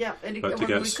way, Yeah, and but to we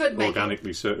get could make it.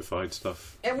 organically certified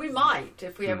stuff. And we might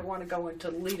if we ever want to go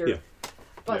into liter. Yeah.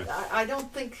 But Yeah. I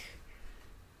don't think,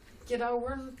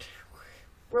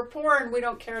 we're poor and we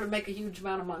don't care to make a huge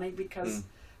amount of money because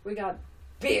we got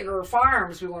bigger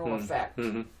farms we want to affect.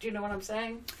 Mhm. Do you know what I'm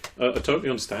saying? I totally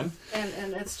understand.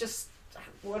 And it's just,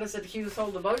 what is it? Hugh's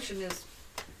whole devotion is,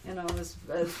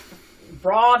 as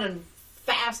broad and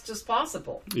fast as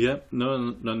possible. Yeah, no,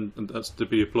 and that's to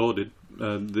be applauded.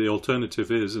 The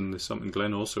alternative is, and there's something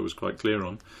Glenn also was quite clear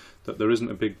on, that there isn't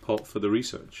a big pot for the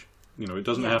research. It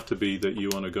doesn't have to be that you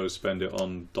want to go spend it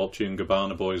on Dolce &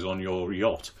 Gabbana boys on your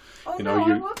yacht. Oh You no,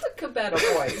 know, I want the Cabetta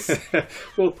boys.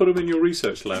 Well, put them in your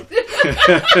research lab.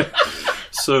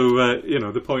 So,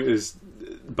 the point is,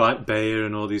 Bayer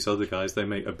and all these other guys, they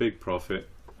make a big profit,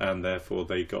 and therefore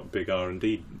they got big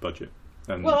R&D budget.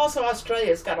 And Well, also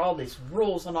Australia's got all these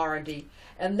rules on R&D,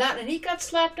 and he got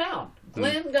slapped down.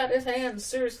 Glenn got his hands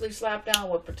seriously slapped down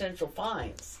with potential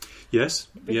fines. yes,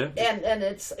 yeah, And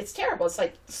it's terrible. It's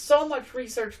like so much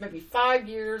research, maybe 5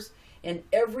 years in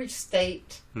every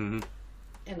state. Mhm.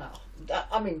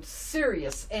 I mean,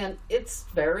 serious, and it's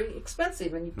very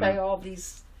expensive, and you pay all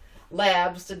these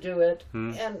labs to do it,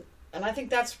 and I think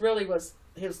that's really was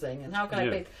his thing. And how can I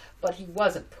Yeah. pay? But he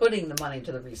wasn't putting the money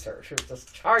to the research; he was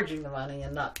just charging the money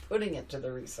and not putting it to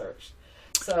the research.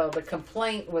 So the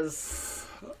complaint was,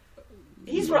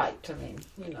 he's right. I mean,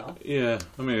 yeah.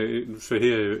 I mean, for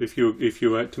here, if you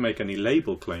were to make any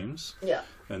label claims, yeah.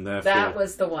 and therefore That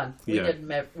was the one Yeah.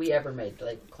 we ever made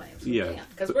label claims. We Yeah. can't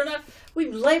because we're not.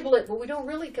 We label it, but we don't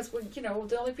really because we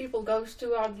the only people goes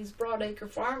to are these broadacre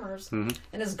farmers and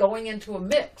is going into a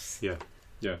mix. yeah,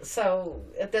 yeah, So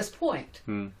at this point,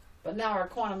 mm, but now our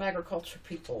quantum agriculture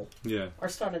people yeah. are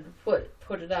starting to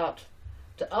put it out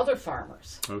to other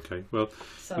farmers. Okay, well,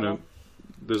 So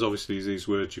there's obviously these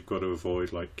words you've got to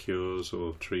avoid, like cures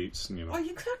or treats, oh,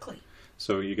 exactly.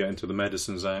 So you get into the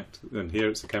Medicines Act, and here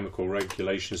it's the Chemical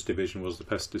Regulations Division, was the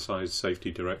Pesticide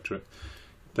Safety Directorate.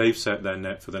 They've set their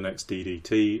net for the next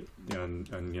DDT, and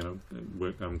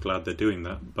I'm glad they're doing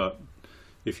that. But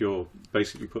if you're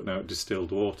basically putting out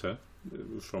distilled water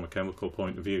from a chemical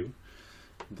point of view,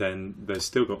 then they've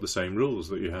still got the same rules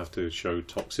that you have to show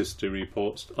toxicity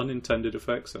reports, unintended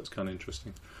effects. That's kind of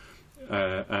interesting,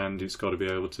 and it's got to be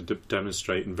able to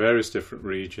demonstrate in various different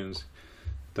regions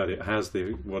that it has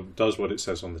what it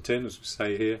says on the tin, as we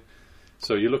say here.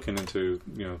 So you're looking into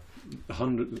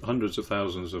hundreds of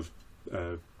thousands of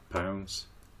pounds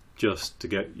just to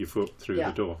get your foot through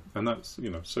Yeah. the door, and that's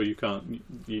so you can't,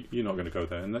 you're not going to go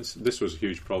there, and this was a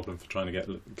huge problem for trying to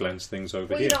get Glenn's things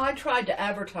over Well, here. I tried to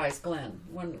advertise Glenn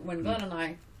when Glenn and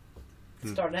I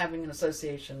started having an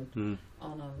association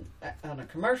on a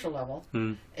commercial level,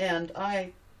 and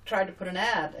I tried to put an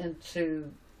ad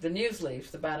into the news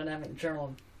leaf, the Biodynamic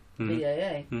Journal of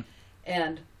BAA,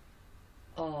 and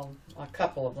a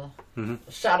couple of them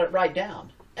shot it right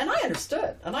down. And I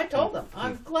understood, and I told them,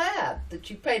 I'm glad that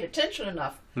you paid attention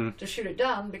enough to shoot it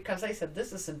down, because they said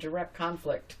this is in direct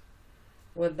conflict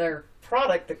with their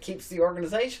product that keeps the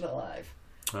organization alive.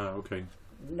 Ah, okay.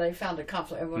 They found a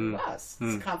conflict, and it was.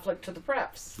 It's a conflict to the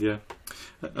preps. Yeah,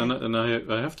 and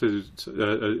I have to.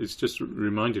 It's just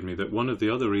reminded me that one of the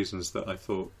other reasons that I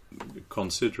thought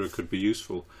Considera could be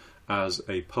useful as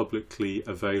a publicly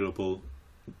available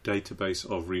database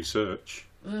of research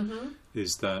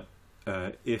is that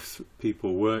if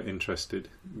people were interested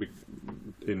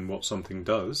in what something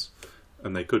does,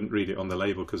 and they couldn't read it on the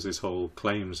label because this whole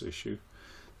claims issue,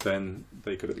 then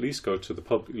they could at least go to the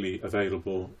publicly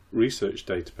available research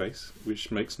database,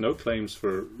 which makes no claims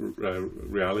for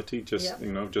reality. Just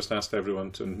just asked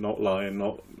everyone to not lie and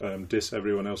not diss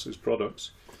everyone else's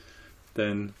products.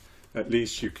 Then at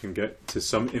least you can get to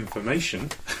some information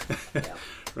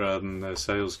rather than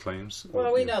sales claims.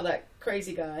 Well, we know that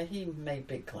crazy guy. He made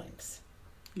big claims.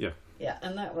 Yeah. Yeah,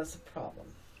 and that was a problem.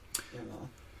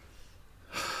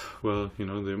 Well, the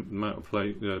amount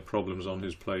of problems on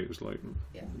his plate was like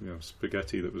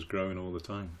spaghetti that was growing all the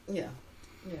time. Yeah.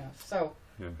 So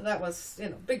that was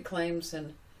big claims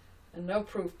and no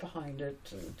proof behind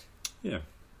it.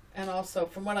 And also,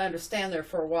 from what I understand, there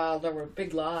for a while there were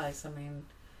big lies. I mean,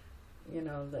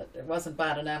 that it wasn't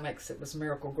biodynamics, it was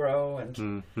Miracle Grow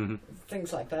and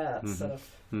things like that. So.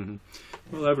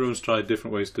 Well, everyone's tried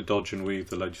different ways to dodge and weave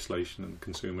the legislation and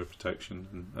consumer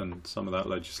protection, and some of that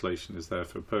legislation is there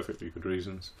for perfectly good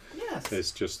reasons. Yes.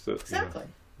 It's just that exactly.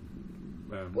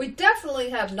 We definitely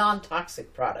have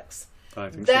non-toxic products. I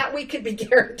think that we could be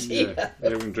guaranteed. Yeah,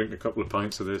 we can drink a couple of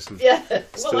pints of this. And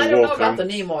well, I don't know about the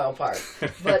neem oil part,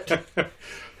 but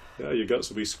yeah, your guts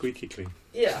will be squeaky clean.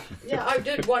 Yeah, I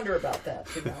did wonder about that.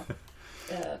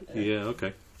 Yeah.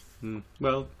 Okay.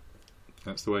 Well,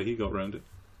 that's the way he got around it,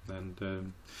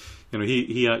 and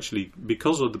he actually,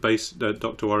 because of the base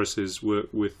Dr. Warris's work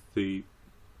with the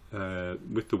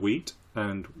wheat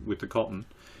and with the cotton,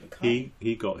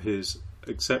 he got his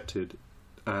accepted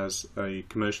as a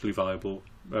commercially viable,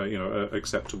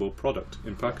 acceptable product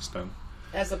in Pakistan.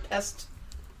 As a pest,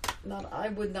 I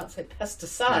would not say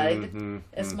pesticide,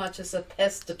 as much as a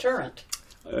pest deterrent.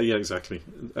 Yeah, exactly,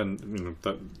 and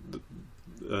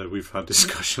we've had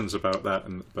discussions about that,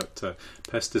 but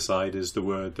pesticide is the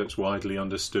word that's widely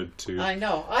understood to. I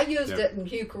know. I used it, and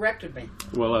Hugh corrected me.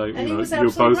 Well, he was you're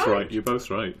both right. You're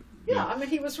both right. Yeah, I mean,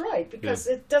 he was right, because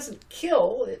it doesn't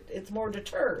kill, it more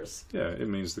deters. Yeah, it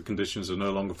means the conditions are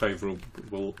no longer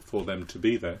favourable for them to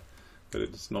be there. But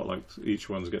it's not like each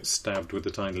one gets stabbed with a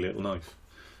tiny little knife.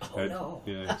 Oh, no.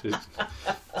 Yeah,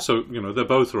 so, they're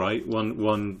both right.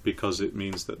 One because it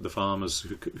means that the farmers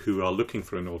who are looking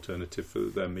for an alternative for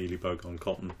their mealybug on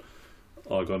cotton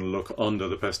are going to look under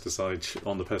the pesticide,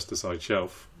 on the pesticide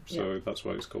shelf. So that's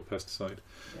why it's called pesticide.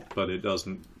 Yeah. But it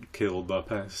doesn't kill the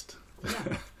pest.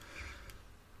 Yeah.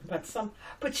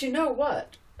 But you know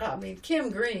what? I mean,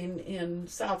 Kim Green in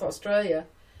South Australia,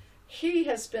 he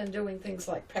has been doing things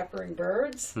like peppering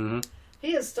birds.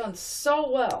 He has done so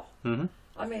well.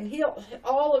 I mean,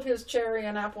 all of his cherry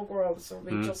and apple groves would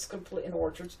be just complete, in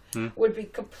orchards would be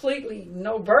completely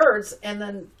no birds, and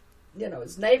then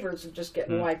his neighbors are just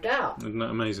getting wiped out. Isn't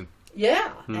that amazing?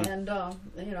 Yeah, and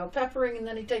peppering, and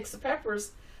then he takes the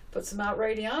peppers, puts them out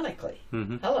radionically.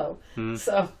 Hello.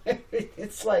 So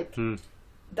it's like.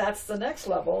 That's the next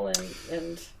level,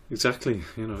 and exactly.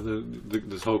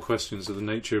 The whole questions of the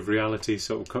nature of reality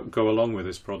sort of go along with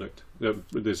this product,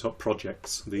 these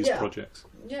projects.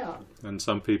 Yeah. And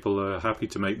some people are happy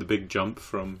to make the big jump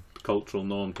from cultural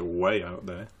norm to way out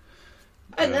there.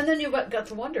 And then you've got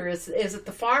to wonder: is it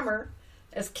the farmer,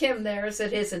 as Kim there? Is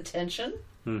it his intention?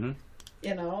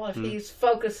 If he's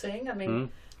focusing. I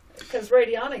mean, because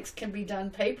radionics can be done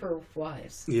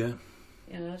paper-wise. Yeah.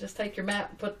 Just take your map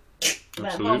and put.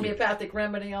 Absolutely. That homeopathic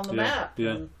remedy on the map.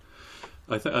 Yeah,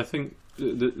 I think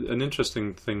an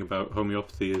interesting thing about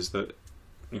homeopathy is that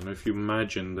if you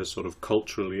imagine the sort of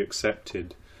culturally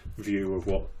accepted view of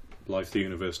what life, the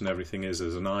universe, and everything is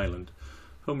as an island,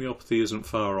 homeopathy isn't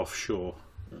far offshore.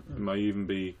 It might even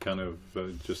be kind of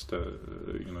just a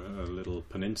little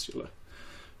peninsula,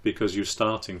 because you're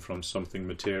starting from something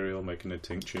material, making a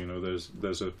tincture.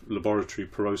 There's a laboratory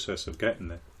process of getting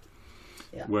there.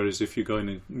 Yeah. Whereas if you're going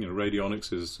in,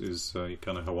 radionics is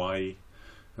kind of Hawaii,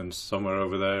 and somewhere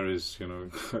over there is,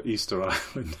 Easter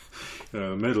Island,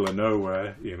 the middle of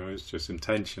nowhere, it's just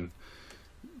intention.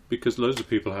 Because loads of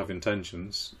people have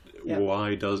intentions. Yeah.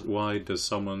 Why does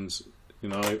someone's,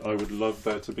 I would love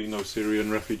there to be no Syrian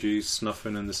refugees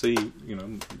snuffing in the sea.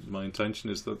 My intention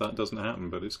is that doesn't happen,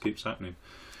 but it keeps happening.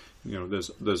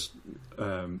 There's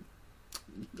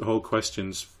whole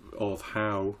questions of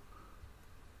how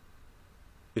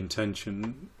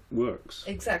intention works.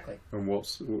 Exactly. And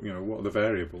what are the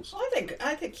variables?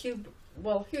 I think Hugh,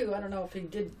 I don't know if he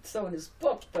did so in his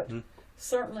book, but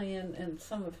certainly in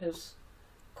some of his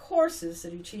courses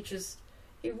that he teaches,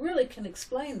 he really can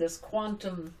explain this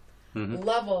quantum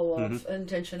level of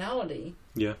intentionality,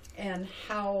 and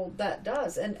how that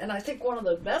does. And I think one of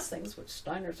the best things, which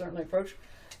Steiner certainly approached,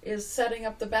 is setting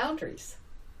up the boundaries.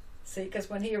 See, because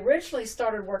when he originally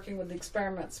started working with the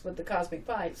experiments with the cosmic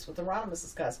pipes, with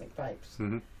Hieronymus's cosmic pipes,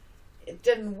 it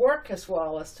didn't work as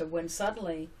well as to when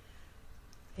suddenly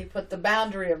he put the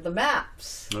boundary of the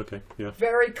maps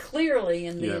very clearly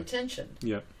in the intention.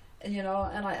 Yeah. And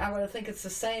and I would think it's the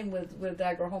same with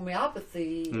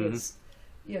agrohomeopathy. Is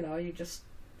you just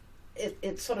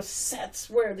it sort of sets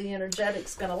where the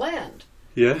energetic's going to land.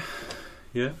 Yeah.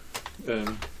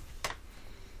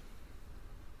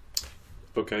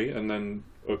 And then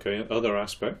other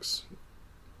aspects.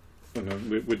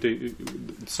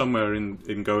 Somewhere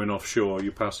in going offshore,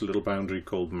 you pass a little boundary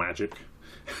called magic,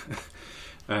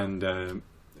 and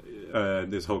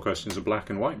this whole question is of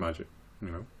black and white magic.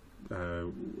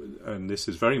 And this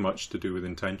is very much to do with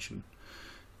intention.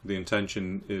 The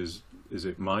intention is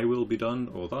it my will be done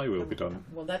or thy will be done?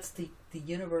 Well, that's the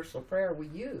universal prayer we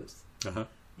use.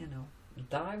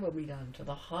 Thy will be done to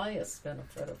the highest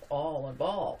benefit of all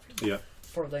involved. Yeah.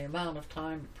 For the amount of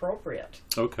time appropriate.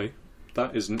 Okay.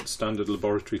 That isn't standard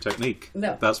laboratory technique.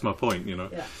 No. That's my point,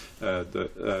 Yeah.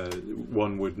 That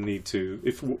one would need to,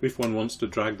 if one wants to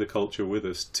drag the culture with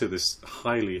us to this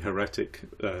highly heretic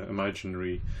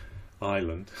imaginary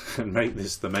island and make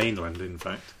this the mainland, in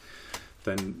fact,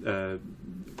 then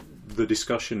the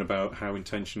discussion about how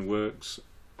intention works,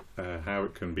 how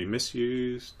it can be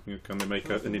misused, can they make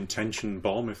an intention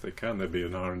bomb? If they can, there'd be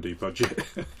an R&D budget.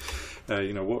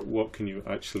 What can you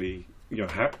actually,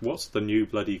 what's the new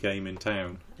bloody game in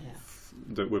town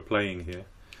that we're playing here,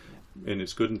 in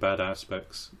its good and bad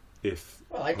aspects?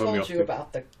 I told you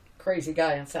about the crazy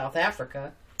guy in South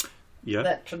Africa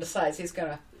that decides he's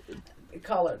going to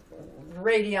call it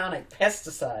radionic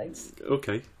pesticides.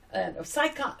 Okay. And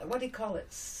what do you call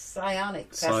it?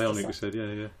 Psionic pesticides. Psionic, we said,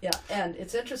 yeah. Yeah, and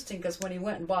it's interesting because when he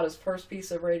went and bought his first piece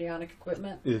of radionic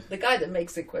equipment, the guy that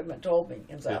makes the equipment told me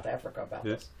in South Africa about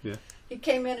this. Yeah. He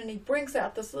came in and he brings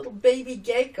out this little baby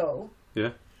gecko.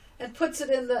 Yeah. And puts it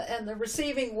in the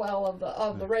receiving well of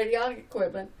the radionic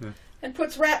equipment. Yeah. And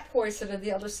puts rat poison in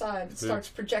the other side and starts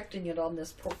projecting it on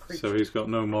this poor creature. So he's got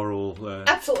no moral...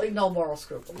 Absolutely no moral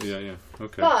scruples. Yeah,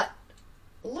 okay. But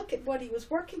look at what he was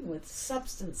working with,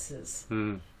 substances.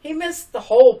 He missed the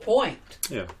whole point.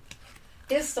 Yeah.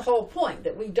 It's the whole point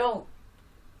that we don't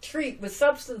treat with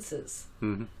substances.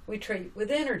 We treat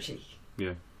with energy.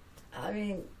 Yeah. I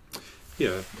mean...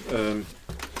 Yeah, and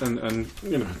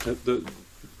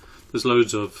there's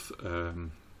loads of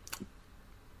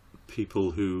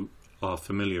people who are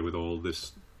familiar with all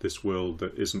this world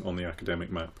that isn't on the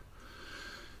academic map.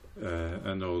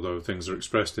 And although things are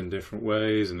expressed in different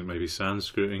ways, and it may be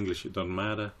Sanskrit, English, it doesn't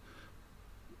matter.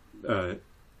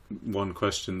 One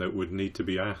question that would need to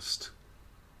be asked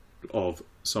of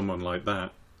someone like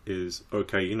that is,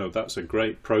 okay, that's a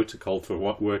great protocol for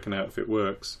working out if it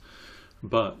works,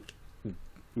 but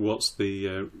what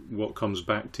comes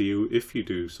back to you if you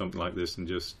do something like this and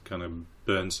just kind of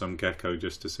burn some gecko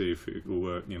just to see if it will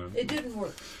work? It didn't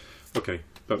work. Okay,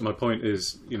 but my point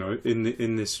is,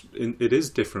 it is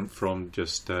different from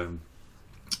just a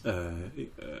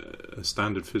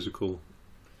standard physical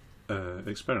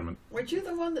experiment. Weren't you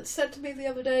the one that said to me the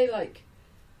other day, like,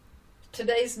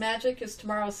 today's magic is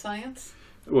tomorrow's science?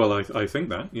 Well, I think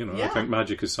that, I think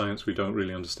magic is science we don't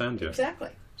really understand yet.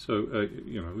 Exactly. So,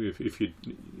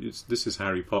 this is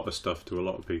Harry Potter stuff to a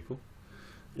lot of people,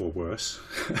 or worse.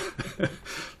 At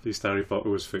least Harry Potter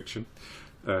was fiction.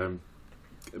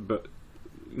 But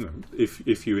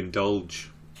if you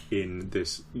indulge in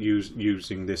this,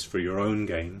 using this for your own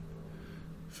gain,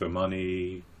 for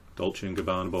money, Dolce and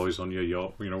Gabbana boys on your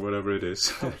yacht, whatever it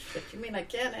is. Oh shit! You mean I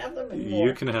can't have them anymore?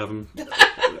 You can have them,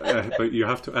 but you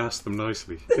have to ask them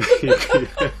nicely.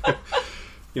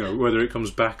 Whether it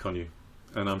comes back on you.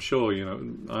 And I'm sure,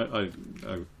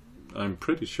 I'm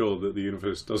pretty sure that the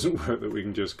universe doesn't work that we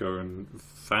can just go and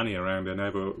fanny around in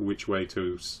ever which way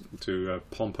to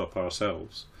pomp up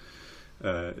ourselves.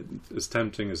 As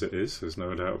tempting as it is, there's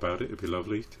no doubt about it. It'd be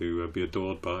lovely to be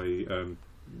adored by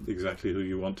exactly who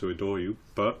you want to adore you,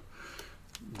 but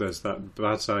there's that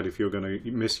bad side. If you're going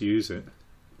to misuse it,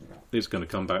 it's going to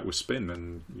come back with spin,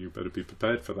 and you better be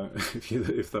prepared for that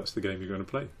if that's the game you're going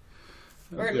to play.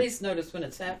 Or at least notice when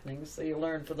it's happening, so you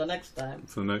learn for the next time.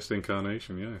 For the next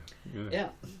incarnation, yeah.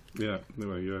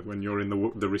 When you're in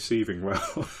the receiving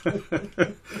well.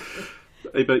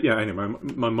 But yeah, anyway,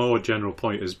 my more general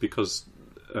point is because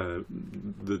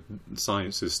the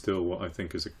science is still what I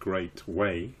think is a great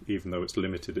way, even though it's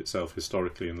limited itself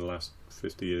historically in the last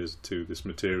 50 years to this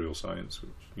material science,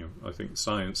 which I think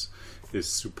science is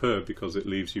superb because it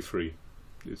leaves you free.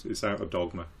 It's out of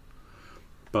dogma.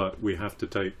 But we have to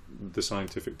take the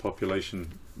scientific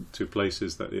population to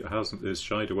places that it's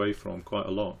shied away from quite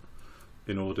a lot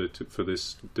in order for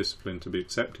this discipline to be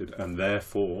accepted, and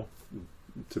therefore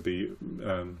to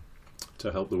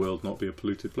help the world not be a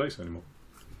polluted place anymore.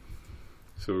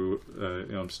 So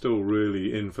I'm still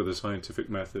really in for the scientific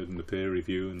method and the peer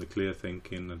review and the clear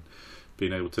thinking and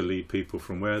being able to lead people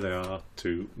from where they are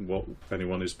to what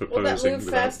anyone is proposing. Will that move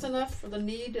fast enough for the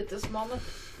need at this moment?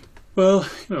 Well,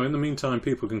 in the meantime,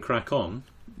 people can crack on,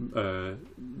 but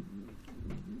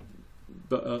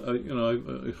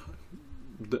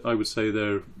I would say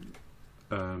their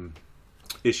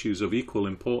issues of equal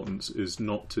importance is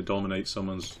not to dominate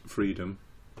someone's freedom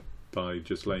by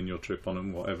just laying your trip on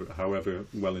them, however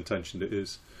well intentioned it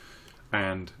is,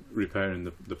 and repairing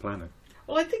the planet.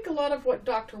 Well, I think a lot of what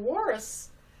Dr. Warris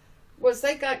was,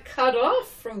 they got cut off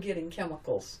from getting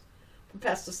chemicals.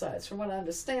 Pesticides, from what I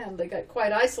understand, they got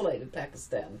quite isolated,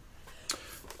 Pakistan,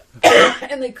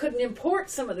 and they couldn't import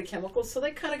some of the chemicals, so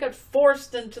they kind of got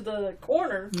forced into the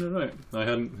corner. You're right. I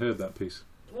hadn't heard that piece.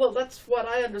 Well, that's what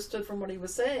I understood from what he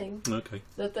was saying. Okay.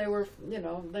 That they were,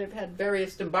 they've had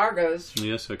various embargoes.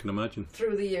 Yes, I can imagine.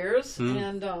 Through the years,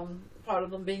 and part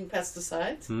of them being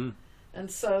pesticides, and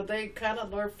so they kind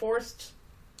of were forced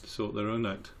to sort their own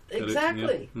out.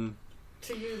 Exactly.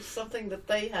 To use something that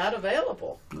they had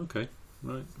available. Okay.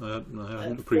 Right, I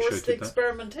hadn't appreciated forced that.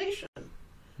 Experimentation.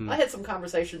 I had some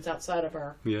conversations outside of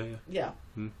our... Yeah.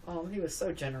 He was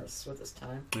so generous with his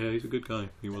time. Yeah, he's a good guy.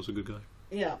 He was a good guy.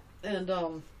 Yeah, and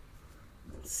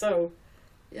so,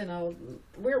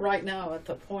 we're right now at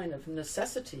the point of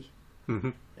necessity.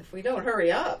 Mm-hmm. If we don't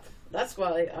hurry up, that's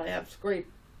why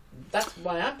that's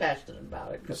why I'm passionate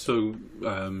about it. So,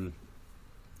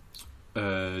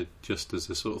 just as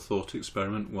a sort of thought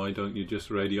experiment, why don't you just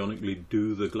radionically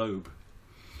do the globe?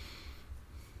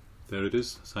 There it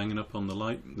is, it's hanging up on the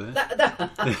light there.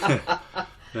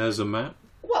 There's a map.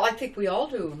 Well, I think we all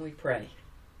do when we pray.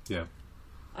 Yeah.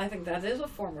 I think that is a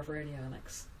form of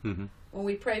radionics. Mm-hmm. When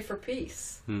we pray for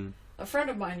peace. A friend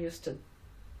of mine used to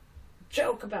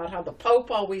joke about how the Pope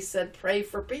always said, pray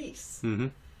for peace. Mm-hmm.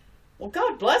 Well,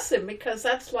 God bless him, because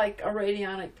that's like a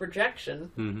radionic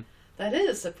projection. Mm-hmm. That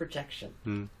is a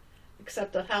projection.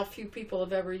 Except that how few people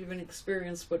have ever even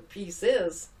experienced what peace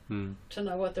is to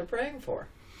know what they're praying for.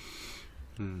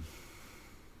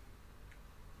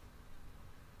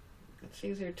 It's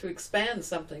easier to expand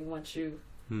something once you...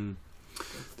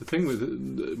 The thing with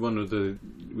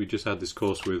we just had this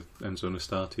course with Enzo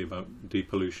Nastati about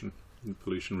depollution,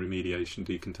 pollution remediation,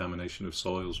 decontamination of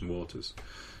soils and waters,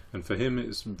 and for him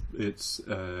it's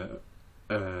a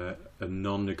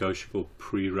non-negotiable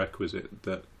prerequisite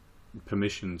that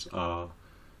permissions are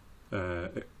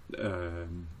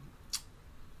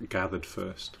gathered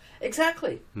first.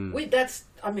 Exactly. That's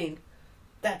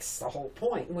the whole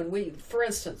point. When we, for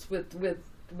instance, with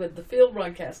the field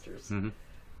broadcasters,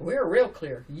 we're real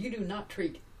clear. You do not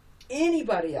treat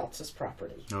anybody else's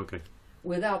property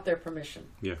without their permission.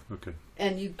 Yeah. Okay.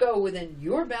 And you go within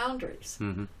your boundaries.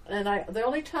 And the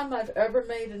only time I've ever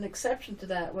made an exception to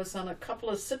that was on a couple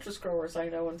of citrus growers I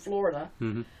know in Florida,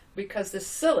 because this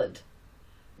psyllid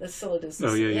is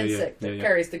this insect that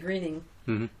carries the greening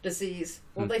disease.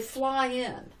 Well, they fly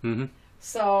in.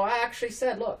 So I actually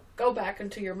said, look, go back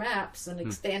into your maps and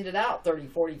extend it out 30,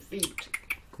 40 feet.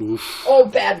 Oof. Oh,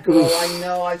 bad girl, I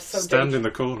know. I'm so Stand in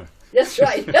the corner. That's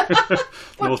right.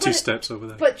 Naughty steps over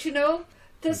there. But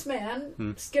this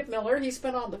man, Skip Miller, he's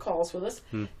been on the calls with us.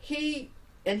 He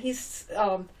had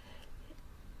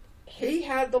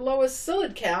the lowest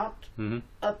psyllid count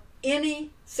of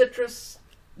any citrus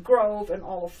grove in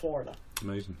all of Florida.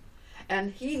 Amazing.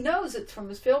 And he knows it from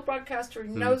his field broadcaster.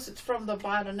 He knows it's from the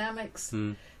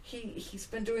biodynamics. He's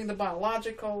been doing the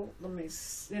biological.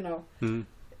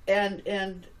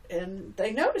 And and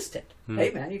they noticed it.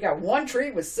 Hey man, you got one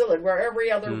tree with psyllid where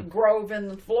every other grove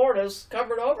in Florida's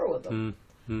covered over with them.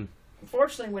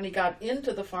 Unfortunately, when he got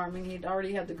into the farming, he'd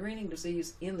already had the greening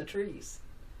disease in the trees.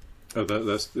 Oh,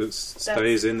 it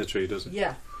stays in the tree, does it?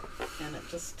 Yeah, and it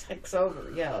just takes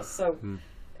over. Yeah, so,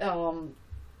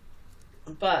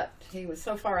 but he was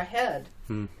so far ahead,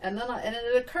 and then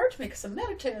it occurred to me because I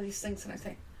meditate on these things, and I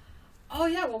think, oh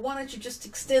yeah, well, why don't you just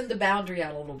extend the boundary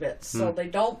out a little bit so they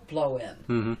don't blow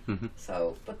in?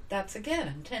 So, but that's again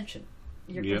intention.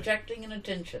 You're projecting an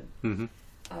intention.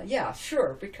 Yeah,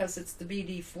 sure, because it's the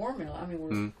BD formula. I mean,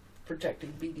 we're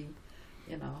projecting BD,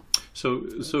 you know. So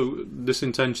this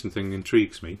intention thing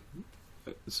intrigues me.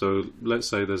 So let's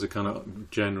say there's a kind of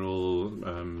general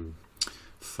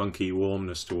funky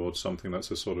warmness towards something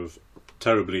that's a sort of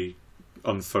terribly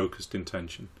unfocused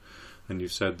intention. And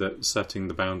you've said that setting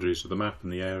the boundaries of the map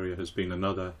and the area has been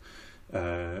another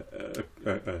a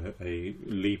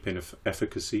leap in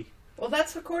efficacy. Well,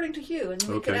 that's according to Hugh, and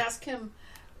we could ask him.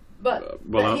 But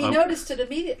he noticed it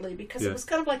immediately because it was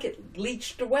kind of like it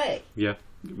leached away. Yeah,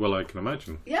 well, I can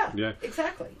imagine. Yeah,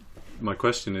 exactly. My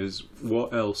question is,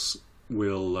 what else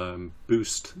will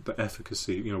boost the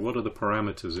efficacy? You know, what are the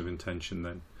parameters of intention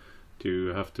then? Do you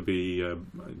have to be?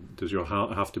 Does your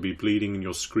heart have to be bleeding and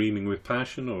you're screaming with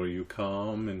passion, or are you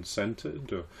calm and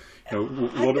centered? Or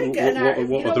what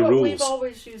are the rules? We've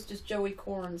always used is Joey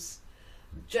Korn's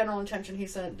general intention.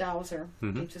 He's a dowser,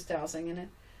 teaches dowsing, and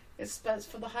it's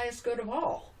for the highest good of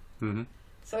all.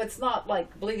 So it's not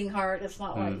like bleeding heart. It's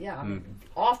not like I mean,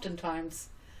 oftentimes,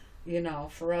 you know,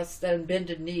 for us, then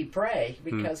bended knee pray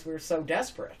because we're so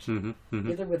desperate,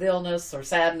 either with illness or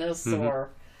sadness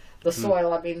or the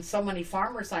soil. I mean, so many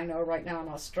farmers I know right now in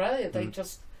Australia,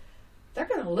 they're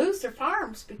going to lose their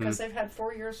farms because they've had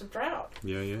 4 years of drought.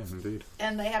 Yeah, indeed.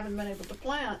 And they haven't been able to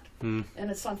plant. And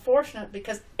it's unfortunate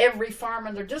because every farm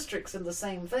in their district's in the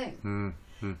same thing.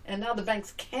 And now the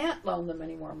banks can't loan them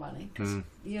any more money because,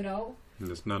 you know.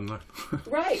 There's none left.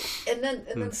 Right. And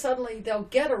then suddenly they'll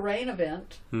get a rain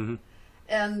event. And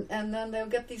then they'll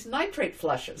get these nitrate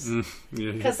flushes.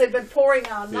 Because they've been pouring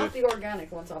on, not the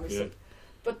organic ones obviously,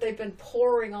 but they've been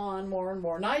pouring on more and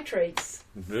more nitrates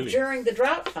during the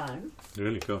drought time.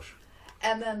 Really, gosh.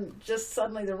 And then just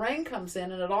suddenly the rain comes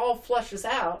in and it all flushes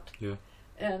out. Yeah.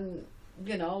 And,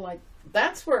 you know, like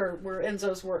that's where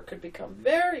Enzo's work could become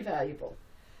very valuable.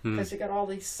 Because you got all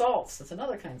these salts. There's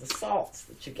another kinds of salts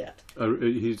that you get.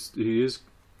 He is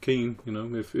keen, you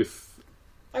know, if...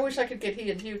 I wish I could get he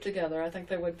and Hugh together. I think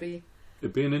there would be...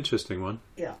 It'd be an interesting one.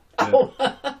 Yeah.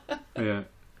 Yeah.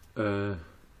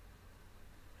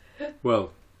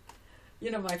 Well...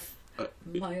 You know,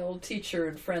 my old teacher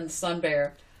and friend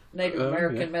Sunbear, Native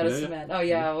American medicine man.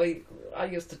 I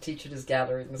used to teach at his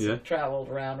gatherings and traveled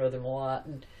around with him a lot.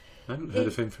 And I haven't heard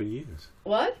of him for years.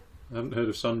 What? I haven't heard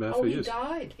of Sunbear for years.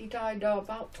 He died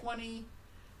about 20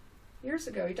 years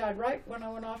ago. He died right when I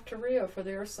went off to Rio for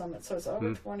the Earth Summit, so it's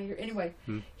over 20 years. Anyway,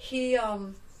 he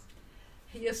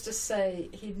used to say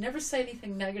he'd never say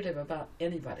anything negative about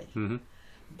anybody.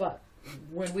 But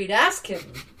when we'd ask him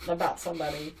about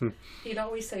somebody, he'd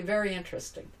always say, very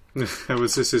interesting.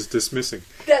 Was this his dismissing?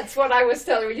 That's what I was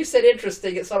telling you. When you said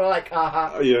interesting, it's sort of like,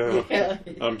 aha. Yeah.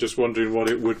 I'm just wondering what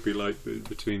it would be like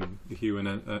between Hugh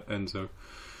and Enzo.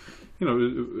 You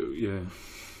know,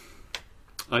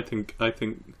 I think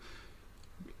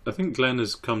Glenn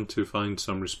has come to find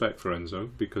some respect for Enzo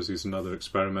because he's another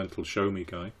experimental show me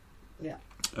guy. Yeah.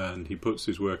 And he puts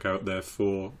his work out there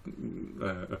for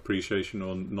appreciation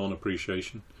or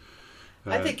non-appreciation.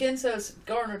 I think Enzo's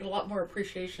garnered a lot more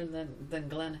appreciation than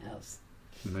Glenn has.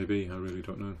 Maybe, I really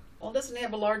don't know. Well, doesn't he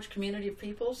have a large community of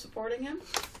people supporting him?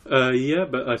 Yeah,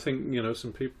 but I think, you know,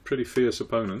 some pretty fierce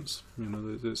opponents. You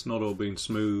know, it's not all been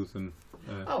smooth and...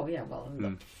 oh, yeah, well,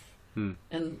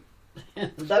 and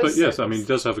those but yes, I mean, he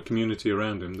does have a community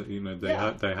around him that, you know, they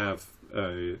have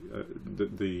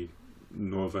the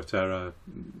Nuova Terra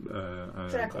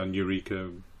and Eureka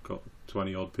got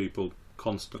 20-odd people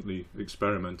constantly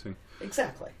experimenting.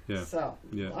 Exactly. Yeah. So,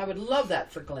 I would love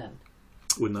that for Glenn.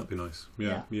 Wouldn't that be nice?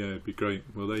 Yeah, it'd be great.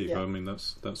 Well, there you go. I mean,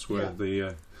 that's where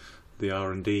the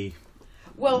R&D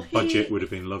budget would have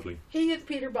been lovely. He and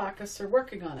Peter Bacchus are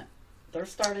working on it. They're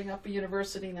starting up a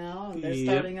university now, and they're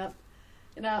starting up.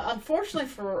 You know, unfortunately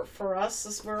for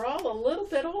us, we're all a little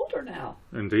bit older now.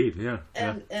 Indeed, yeah.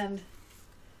 And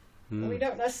we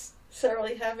don't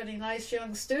necessarily have any nice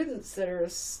young students that are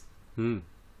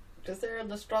because they're in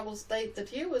the struggle state that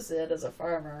Hugh was in as a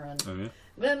farmer and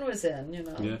Lynn was in. You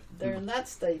know, they're in that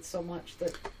state so much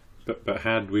that. But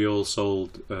had we all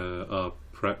sold our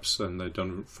preps, and they're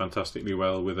done fantastically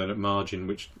well with a margin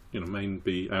which may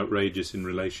be outrageous in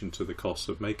relation to the costs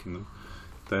of making them,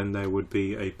 then there would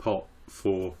be a pot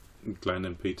for Glenn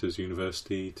and Peters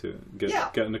University to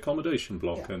get an accommodation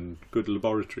block and good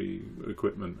laboratory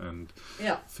equipment and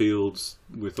fields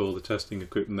with all the testing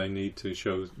equipment they need to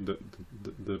show that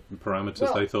the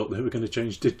parameters they thought they were going to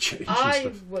change did change.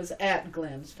 I was at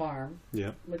Glenn's farm,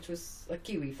 which was a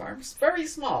kiwi farm. It's very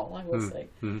small, I will say.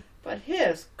 But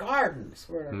his gardens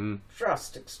were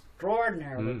just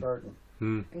extraordinarily burdened.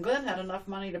 And Glenn had enough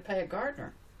money to pay a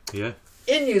gardener. Yeah.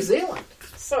 In New Zealand,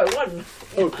 so it wasn't.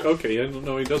 Okay,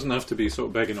 no, he doesn't have to be sort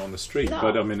of begging on the street,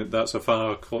 but I mean that's a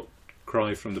far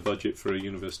cry from the budget for a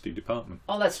university department.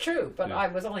 Oh, that's true, but I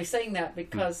was only saying that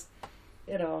because,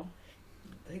 he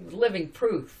was living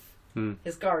proof.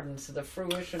 His gardens, the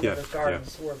fruition of his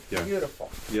gardens were beautiful.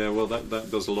 Yeah, well,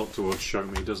 that does a lot towards show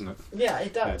me, doesn't it? Yeah,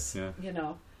 it does.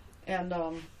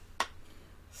 And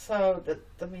so that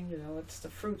it's the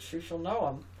fruits you shall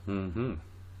know them.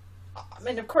 I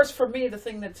mean, of course, for me, the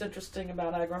thing that's interesting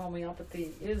about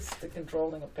agrohomeopathy is the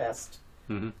controlling of pests.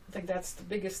 I think that's the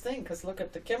biggest thing, because look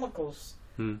at the chemicals.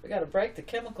 We got to break the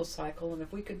chemical cycle, and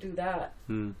if we could do that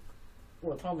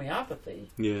with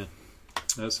homeopathy. Yeah,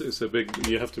 it's a big.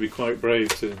 You have to be quite brave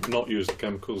to not use the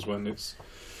chemicals when it's.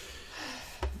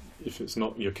 If it's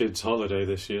not your kid's holiday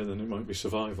this year, then it might be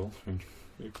survival.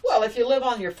 Well, if you live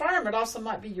on your farm, it also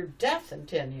might be your death in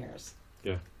 10 years.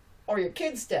 Yeah. Or your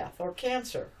kid's death, or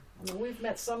cancer. I mean, we've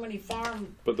met so many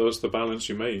farm... But that's the balance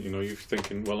you make. You're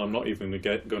thinking, well, I'm not even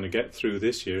going to get through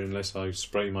this year unless I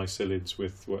spray my psyllids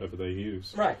with whatever they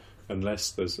use. Right.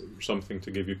 Unless there's something to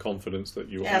give you confidence that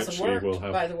you Hasn't actually worked, will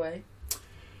have... by the way.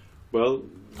 Well,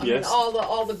 I mean,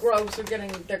 all the groves are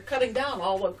they're cutting down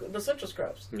all the citrus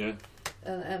groves. Yeah.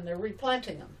 And they're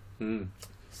replanting them.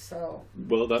 So...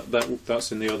 Well,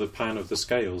 that's in the other pan of the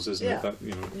scales, isn't it? That,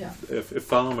 if a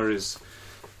farmer is...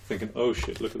 thinking, oh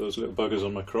shit, look at those little buggers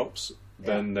on my crops,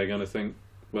 then they're going to think,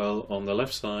 well, on the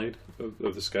left side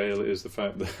of the scale is the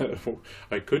fact that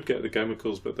I could get the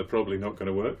chemicals, but they're probably not going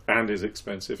to work, and is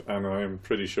expensive, and I am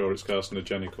pretty sure it's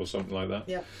carcinogenic or something like that.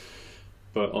 Yeah.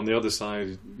 But on the other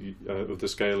side of the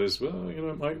scale is, well,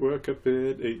 it might work a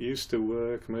bit, it used to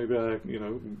work, maybe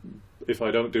if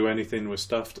I don't do anything with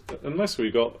stuff, unless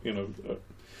we got,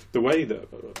 the way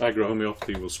that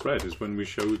agrohomeopathy will spread is when we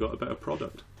show we've got a better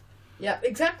product. Yeah,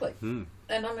 exactly. And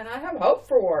I mean, I have hope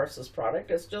for Warris's product.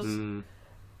 It's just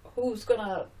who's going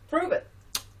to prove it?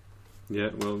 Yeah,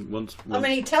 well, once... I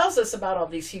mean, he tells us about all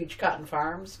these huge cotton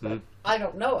farms, but I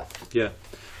don't know it. Yeah.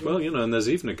 Well, and there's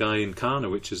even a guy in Karna,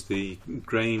 which is the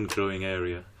grain growing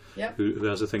area, who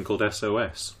has a thing called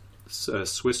SOS,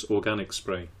 Swiss Organic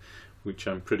Spray, which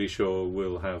I'm pretty sure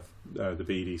will have the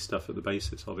BD stuff at the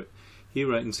basis of it. He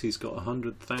reckons he's got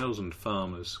 100,000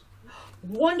 farmers.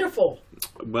 Wonderful.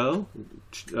 Well,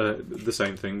 the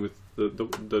same thing with the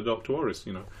Dr. Warris,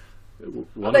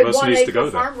 One of us needs to go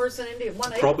there. Farmers in India,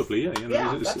 1 acre? Probably,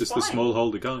 yeah. That's it's the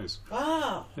smallholder guys.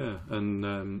 Wow. Yeah,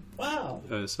 and wow.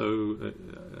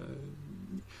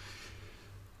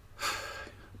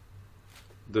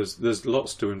 There's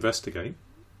lots to investigate.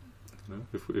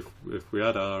 If we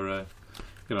had our,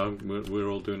 we're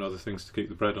all doing other things to keep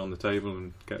the bread on the table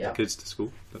and get the kids to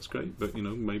school. That's great, but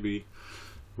maybe.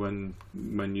 When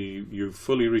you're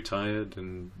fully retired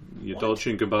and your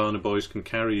Dolce & Gabbana boys can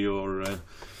carry your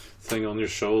thing on your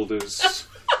shoulders,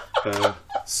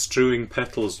 strewing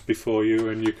petals before you,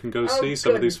 and you can go see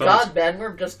some of these farms. God, Ben,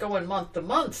 we're just going month to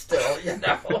month still,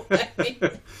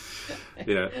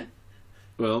 Yeah.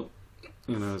 Well,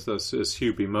 as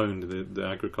Hugh bemoaned, the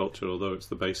agriculture, although it's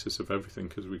the basis of everything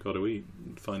because we've got to eat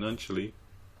financially,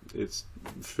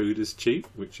 food is cheap,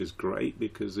 which is great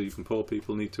because even poor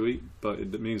people need to eat, but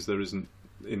it means there isn't,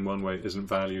 in one way, isn't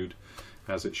valued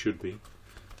as it should be.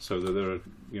 So that there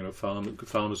are,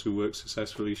 farmers who work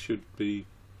successfully should be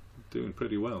doing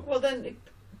pretty well. Well, then,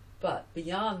 but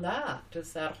beyond that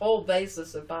is that whole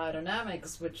basis of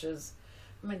biodynamics, which is,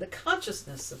 the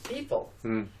consciousness of people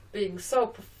being so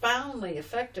profoundly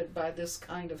affected by this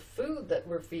kind of food that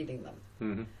we're feeding them.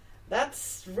 Mm-hmm.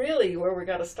 That's really where we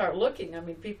got to start looking.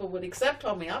 People would accept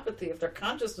homeopathy if their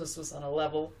consciousness was on a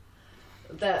level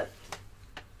that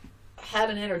had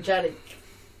an energetic,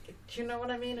 do you know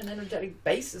what I mean? An energetic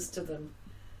basis to them.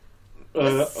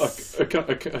 I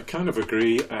kind of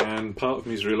agree, and part of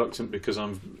me is reluctant because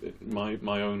my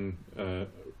own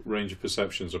range of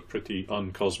perceptions are pretty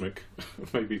uncosmic,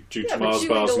 maybe due to Mars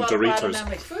bars and Doritos.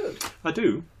 Food. I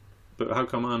do. But how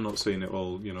come I'm not seeing it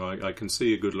all? I can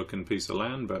see a good-looking piece of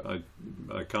land, but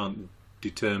I can't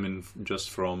determine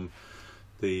just from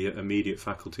the immediate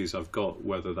faculties I've got,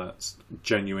 whether that's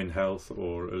genuine health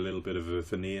or a little bit of a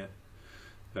veneer.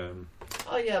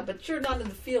 Oh yeah, but you're not in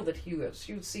the field that Hugh is.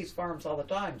 Hugh sees farms all the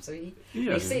time, so he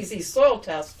Yeah. sees these soil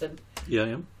tests. And Yeah,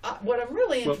 yeah. what I'm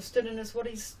really interested in is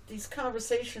these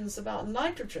conversations about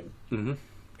nitrogen, Mm-hmm.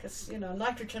 because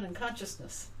nitrogen and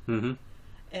consciousness, Mm-hmm.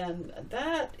 and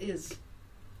that is,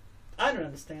 I don't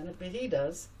understand it, but he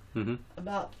does, Mm-hmm.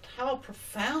 about how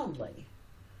profoundly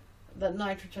that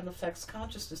nitrogen affects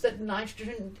consciousness. That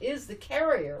nitrogen is the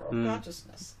carrier of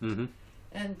consciousness, Mm-hmm.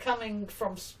 and coming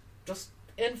from just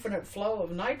infinite flow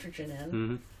of nitrogen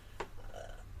in.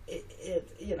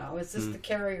 Mm-hmm. Is this the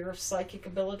carrier of psychic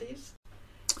abilities?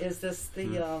 Is this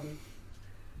the,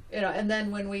 and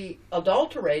then when we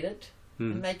adulterate it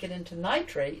and make it into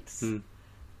nitrates,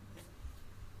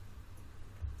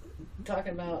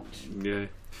 talking about Yeah.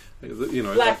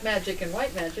 black magic and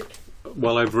white magic.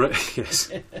 Well, I've read,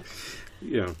 yes.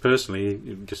 Personally,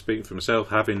 just speaking for myself,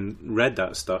 having read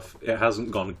that stuff, it hasn't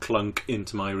gone clunk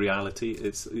into my reality.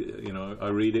 It's, I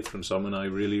read it from someone I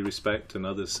really respect and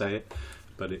others say it,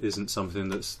 but it isn't something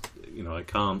that's, I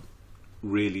can't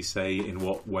really say in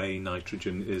what way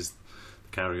nitrogen is the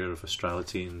carrier of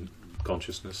astrality and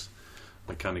consciousness.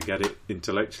 I kind of get it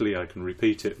intellectually, I can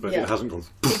repeat it, but it hasn't gone,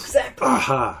 exactly.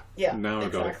 Aha! Yeah, now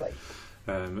exactly.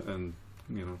 I got it. And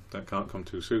that can't come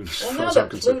too soon. Well, now that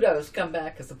Pluto's come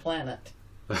back as a planet.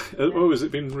 Oh, has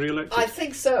it been re-elected? I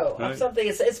think so. Right. Something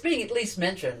it's being at least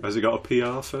mentioned. Has it got a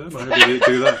PR firm? How did it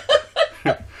do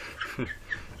that?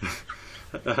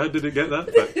 How did it get that?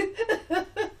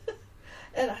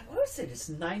 And what was it? It's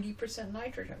 90%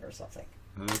 nitrogen or something.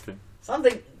 Okay.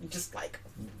 Something just like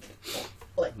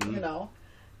But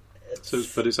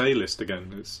it's A-list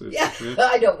again. It's yeah.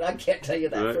 I can't tell you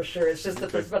that for sure. It's just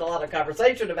that there's been a lot of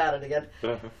conversation about it again.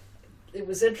 Uh-huh. It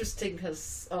was interesting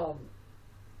because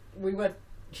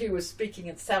he was speaking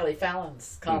at Sally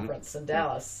Fallon's conference in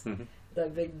Dallas, the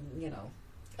big,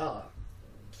 not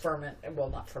ferment.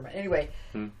 Anyway,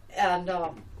 and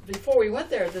before we went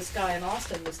there, this guy in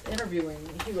Austin was interviewing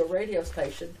Hugh, a radio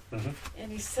station,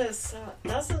 and he says,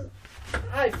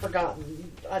 I've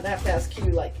forgotten, I'd have to ask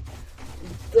you,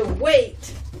 the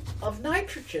weight of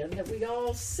nitrogen that we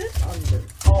all sit under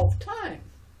all the time.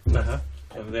 Uh-huh.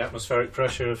 And the atmospheric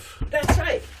pressure of... That's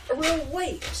right, a real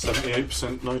weight.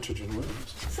 78% nitrogen.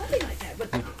 Something like that.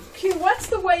 But, Hugh, what's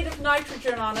the weight of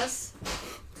nitrogen on us?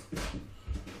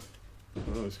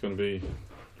 Oh, it's going to be...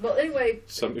 Well, anyway...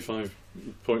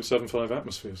 75.75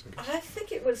 atmospheres, I guess. I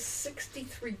think it was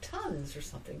 63 tons or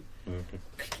something. Okay.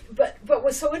 But what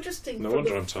was so interesting... No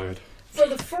wonder I'm tired. For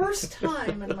the first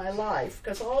time in my life,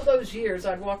 because all those years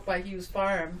I'd walk by Hugh's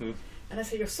farm, and I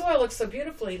say, your soil looks so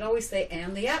beautifully, he'd always say,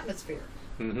 and the atmosphere.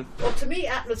 Mm-hmm. Well, to me,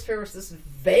 atmosphere was this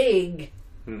vague,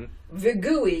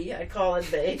 vigooey, I call it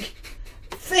vague,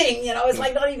 thing, it's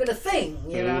like not even a thing,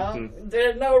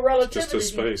 There's no relativity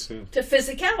just a space, to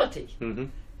physicality. Mm-hmm.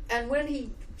 And when he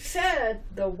said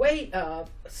the weight of,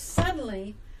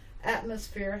 suddenly,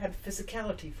 atmosphere had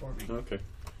physicality for me. Okay.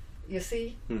 You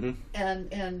see? Mm-hmm.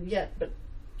 And yet, but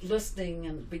listening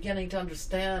and beginning to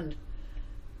understand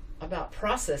about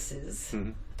processes,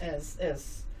 as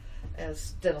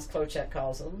Dennis Klochek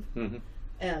calls them,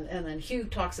 and then Hugh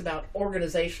talks about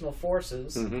organizational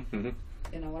forces. When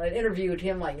I interviewed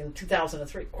him in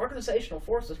 2003, organizational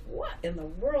forces, what in the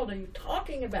world are you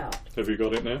talking about? Have you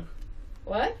got it now?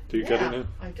 What? Do you get it now?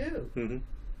 I do. Mm-hmm.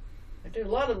 I do. A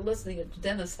lot of listening to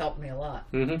Dennis helped me a lot.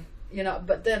 Mm-hmm.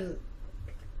 But then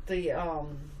the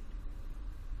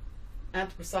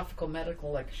anthroposophical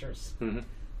medical lectures,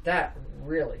 that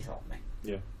really helped me.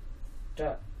 Yeah.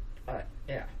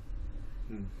 Yeah.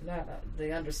 That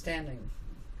the understanding.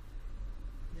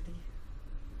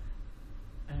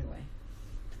 Anyway,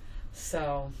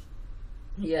 so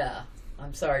yeah,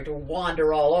 I'm sorry to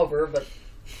wander all over, but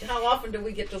how often do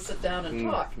we get to sit down and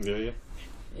talk? Yeah.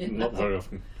 Not very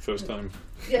often. First time.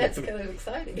 Yeah, it's kind of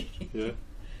exciting. Yeah.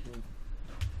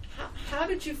 How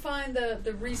did you find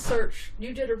the research?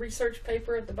 You did a research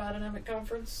paper at the Biodynamic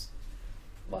Conference?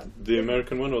 What? The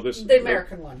American one or this? The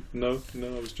American one. No,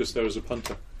 I was just there as a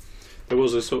punter. There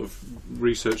was a sort of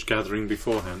research gathering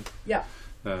beforehand. Yeah.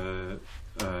 And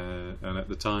at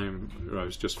the time, I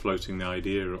was just floating the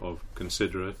idea of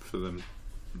consider it for them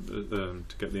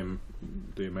to get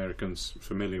the Americans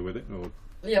familiar with it, or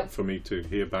for me to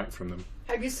hear back from them.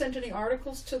 Have you sent any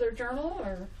articles to their journal,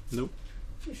 or? Nope.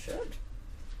 You should.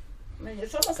 I mean,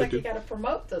 it's almost like you got to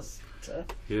promote this.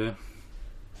 Yeah.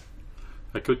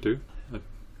 I could do.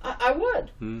 I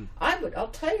would. I would. I'll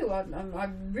tell you. I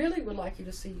really would like you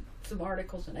to see some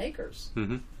articles in Acres.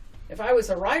 Mm-hmm. If I was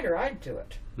a writer, I'd do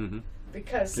it. Mm-hmm.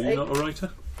 Because are you not a writer?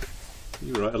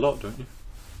 You write a lot, don't you?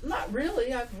 Not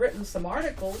really. I've written some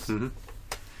articles. Mm-hmm.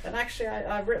 And actually,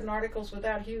 I've written articles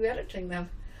without Hugh editing them.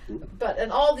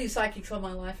 And all these psychics all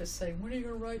my life is saying, when are you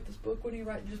going to write this book? When are you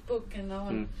writing this book?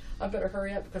 And I better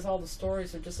hurry up because all the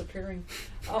stories are disappearing.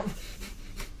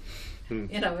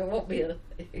 You know, it won't be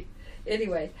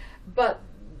anyway. But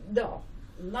no,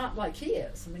 not like he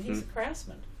is. I mean, he's a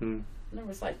craftsman. And there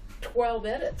was like 12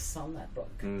 edits on that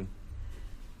book.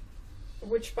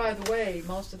 Which, by the way,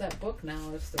 most of that book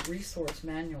now is the resource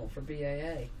manual for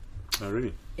BAA. Oh,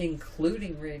 really?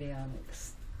 Including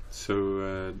radionics.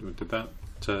 So, did that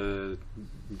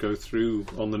go through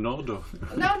on the nod? Or?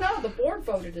 No, the board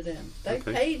voted it in. They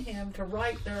Okay. paid him to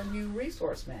write their new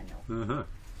resource manual,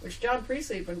 which John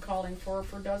Priestley had been calling for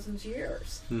dozens of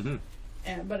years.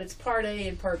 But it's Part A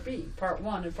and Part B, Part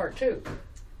 1 and Part 2.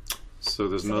 So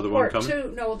there's another the one part coming?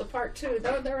 Two, no, the Part 2,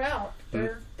 they're out.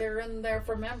 They're in there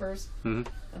for members. And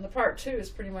the Part 2 is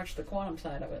pretty much the quantum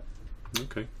side of it.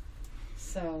 Okay.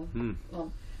 So,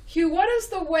 Hugh, what is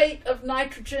the weight of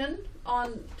nitrogen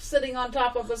sitting on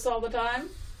top of us all the time?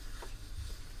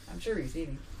 I'm sure he's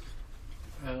eating.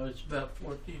 It's about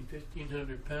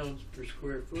 1,500 pounds per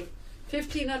square foot.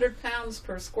 1,500 pounds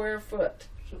per square foot.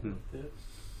 Something like that.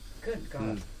 Good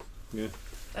God. Yeah.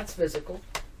 That's physical.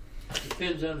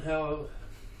 Depends on how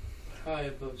high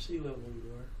above sea level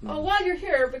you are. Oh, while you're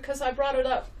here, because I brought it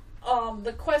up,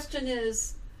 the question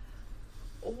is,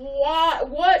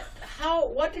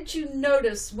 what did you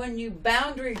notice when you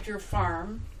boundaried your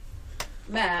farm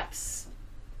maps?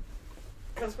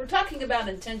 Because we're talking about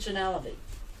intentionality.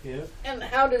 Yeah. And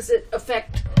how does it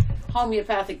affect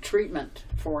homeopathic treatment,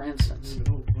 for instance? There's a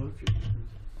whole bunch of things.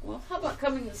 Well, how about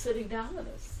coming and sitting down with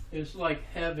us? It's like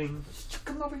having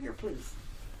Come over here, please.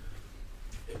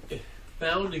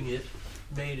 bounding it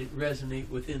made it resonate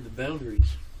within the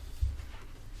boundaries.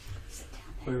 Sit down.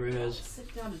 Whereas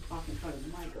Sit down and talk in front of the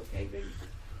mic, okay, baby?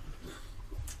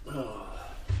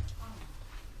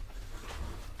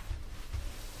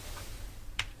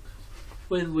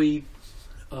 When we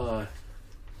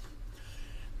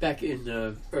back in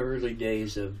the early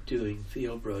days of doing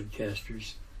field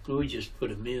broadcasters, we just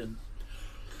put them in.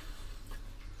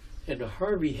 And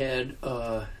Harvey had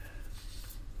a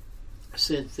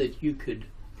sense that you could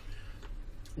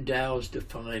douse to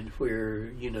find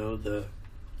where, the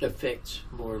effects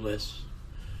more or less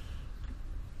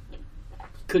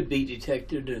could be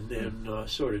detected and then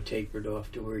sort of tapered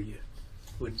off to where you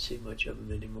wouldn't see much of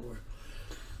them anymore.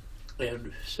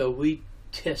 And so we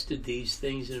tested these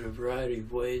things in a variety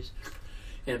of ways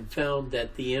and found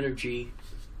that the energy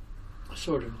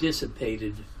sort of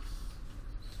dissipated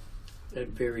at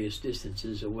various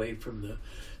distances away from the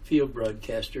field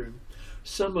broadcaster.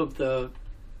 Some of the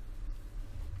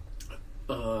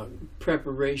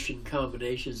preparation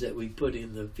combinations that we put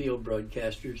in the field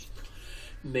broadcasters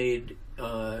made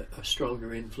a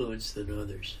stronger influence than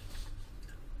others.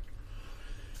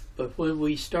 But when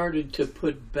we started to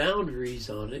put boundaries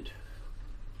on it,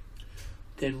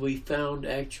 then we found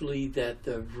actually that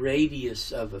the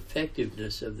radius of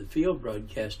effectiveness of the field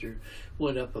broadcaster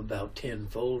went up about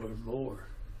tenfold or more.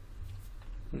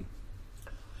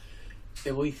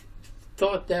 And we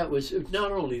thought that was,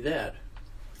 not only that,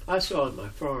 I saw on my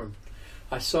farm,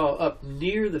 I saw up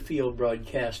near the field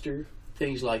broadcaster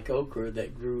things like okra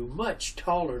that grew much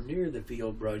taller near the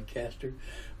field broadcaster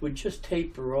would just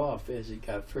taper off as it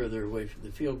got further away from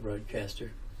the field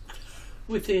broadcaster.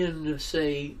 Within,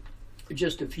 say,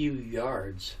 just a few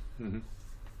yards,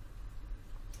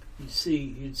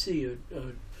 you'd see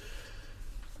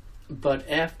but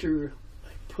after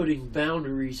putting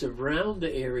boundaries around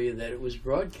the area that it was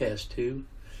broadcast to,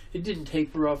 it didn't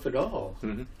taper off at all.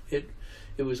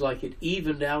 It was like it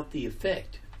evened out the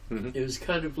effect. It was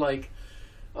kind of like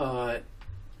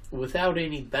without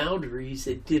any boundaries,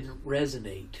 it didn't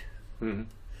resonate.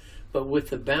 But with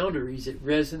the boundaries, it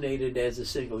resonated as a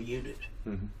single unit.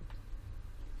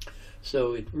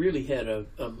 So it really had a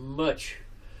much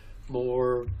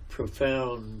more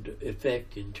profound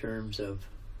effect in terms of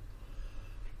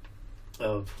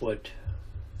what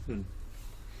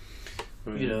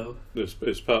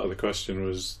As part of the question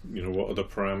was, what are the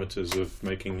parameters of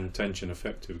making intention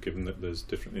effective, given that there's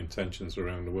different intentions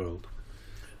around the world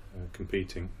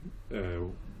competing?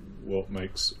 What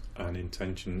makes an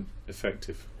intention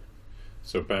effective?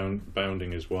 So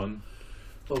bounding is one.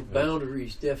 Well,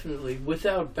 boundaries, definitely.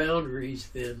 Without boundaries,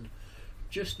 then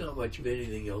just not much of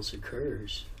anything else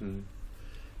occurs.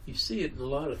 You see it in a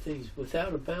lot of things.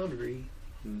 Without a boundary,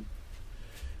 and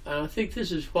I think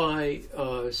this is why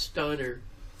Steiner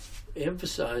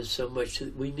emphasized so much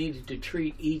that we needed to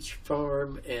treat each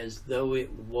farm as though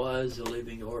it was a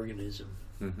living organism.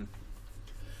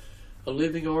 a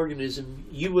living organism,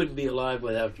 you wouldn't be alive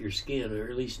without your skin, or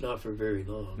at least not for very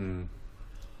long.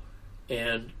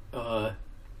 And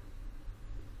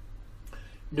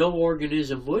no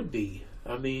organism would be.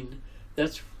 I mean,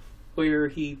 that's where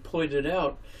he pointed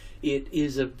out it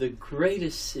is of the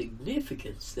greatest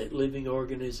significance that living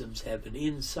organisms have an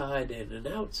inside and an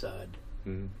outside.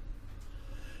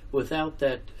 Without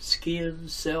that skin,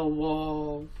 cell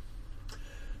wall,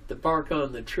 the bark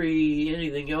on the tree,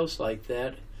 anything else like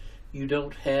that, you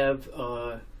don't have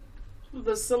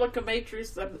the silica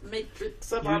matrix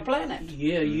of our planet.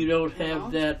 Yeah, you don't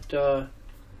have that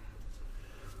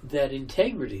that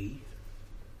integrity.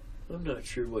 I'm not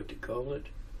sure what to call it.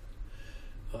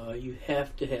 You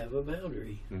have to have a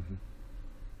boundary.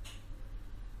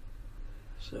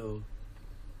 So,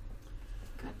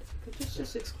 God, could you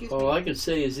just excuse all me? I can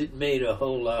say is it made a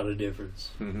whole lot of difference.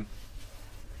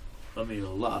 I mean,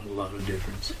 a lot of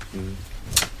difference.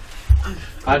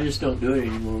 I just don't do it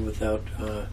anymore without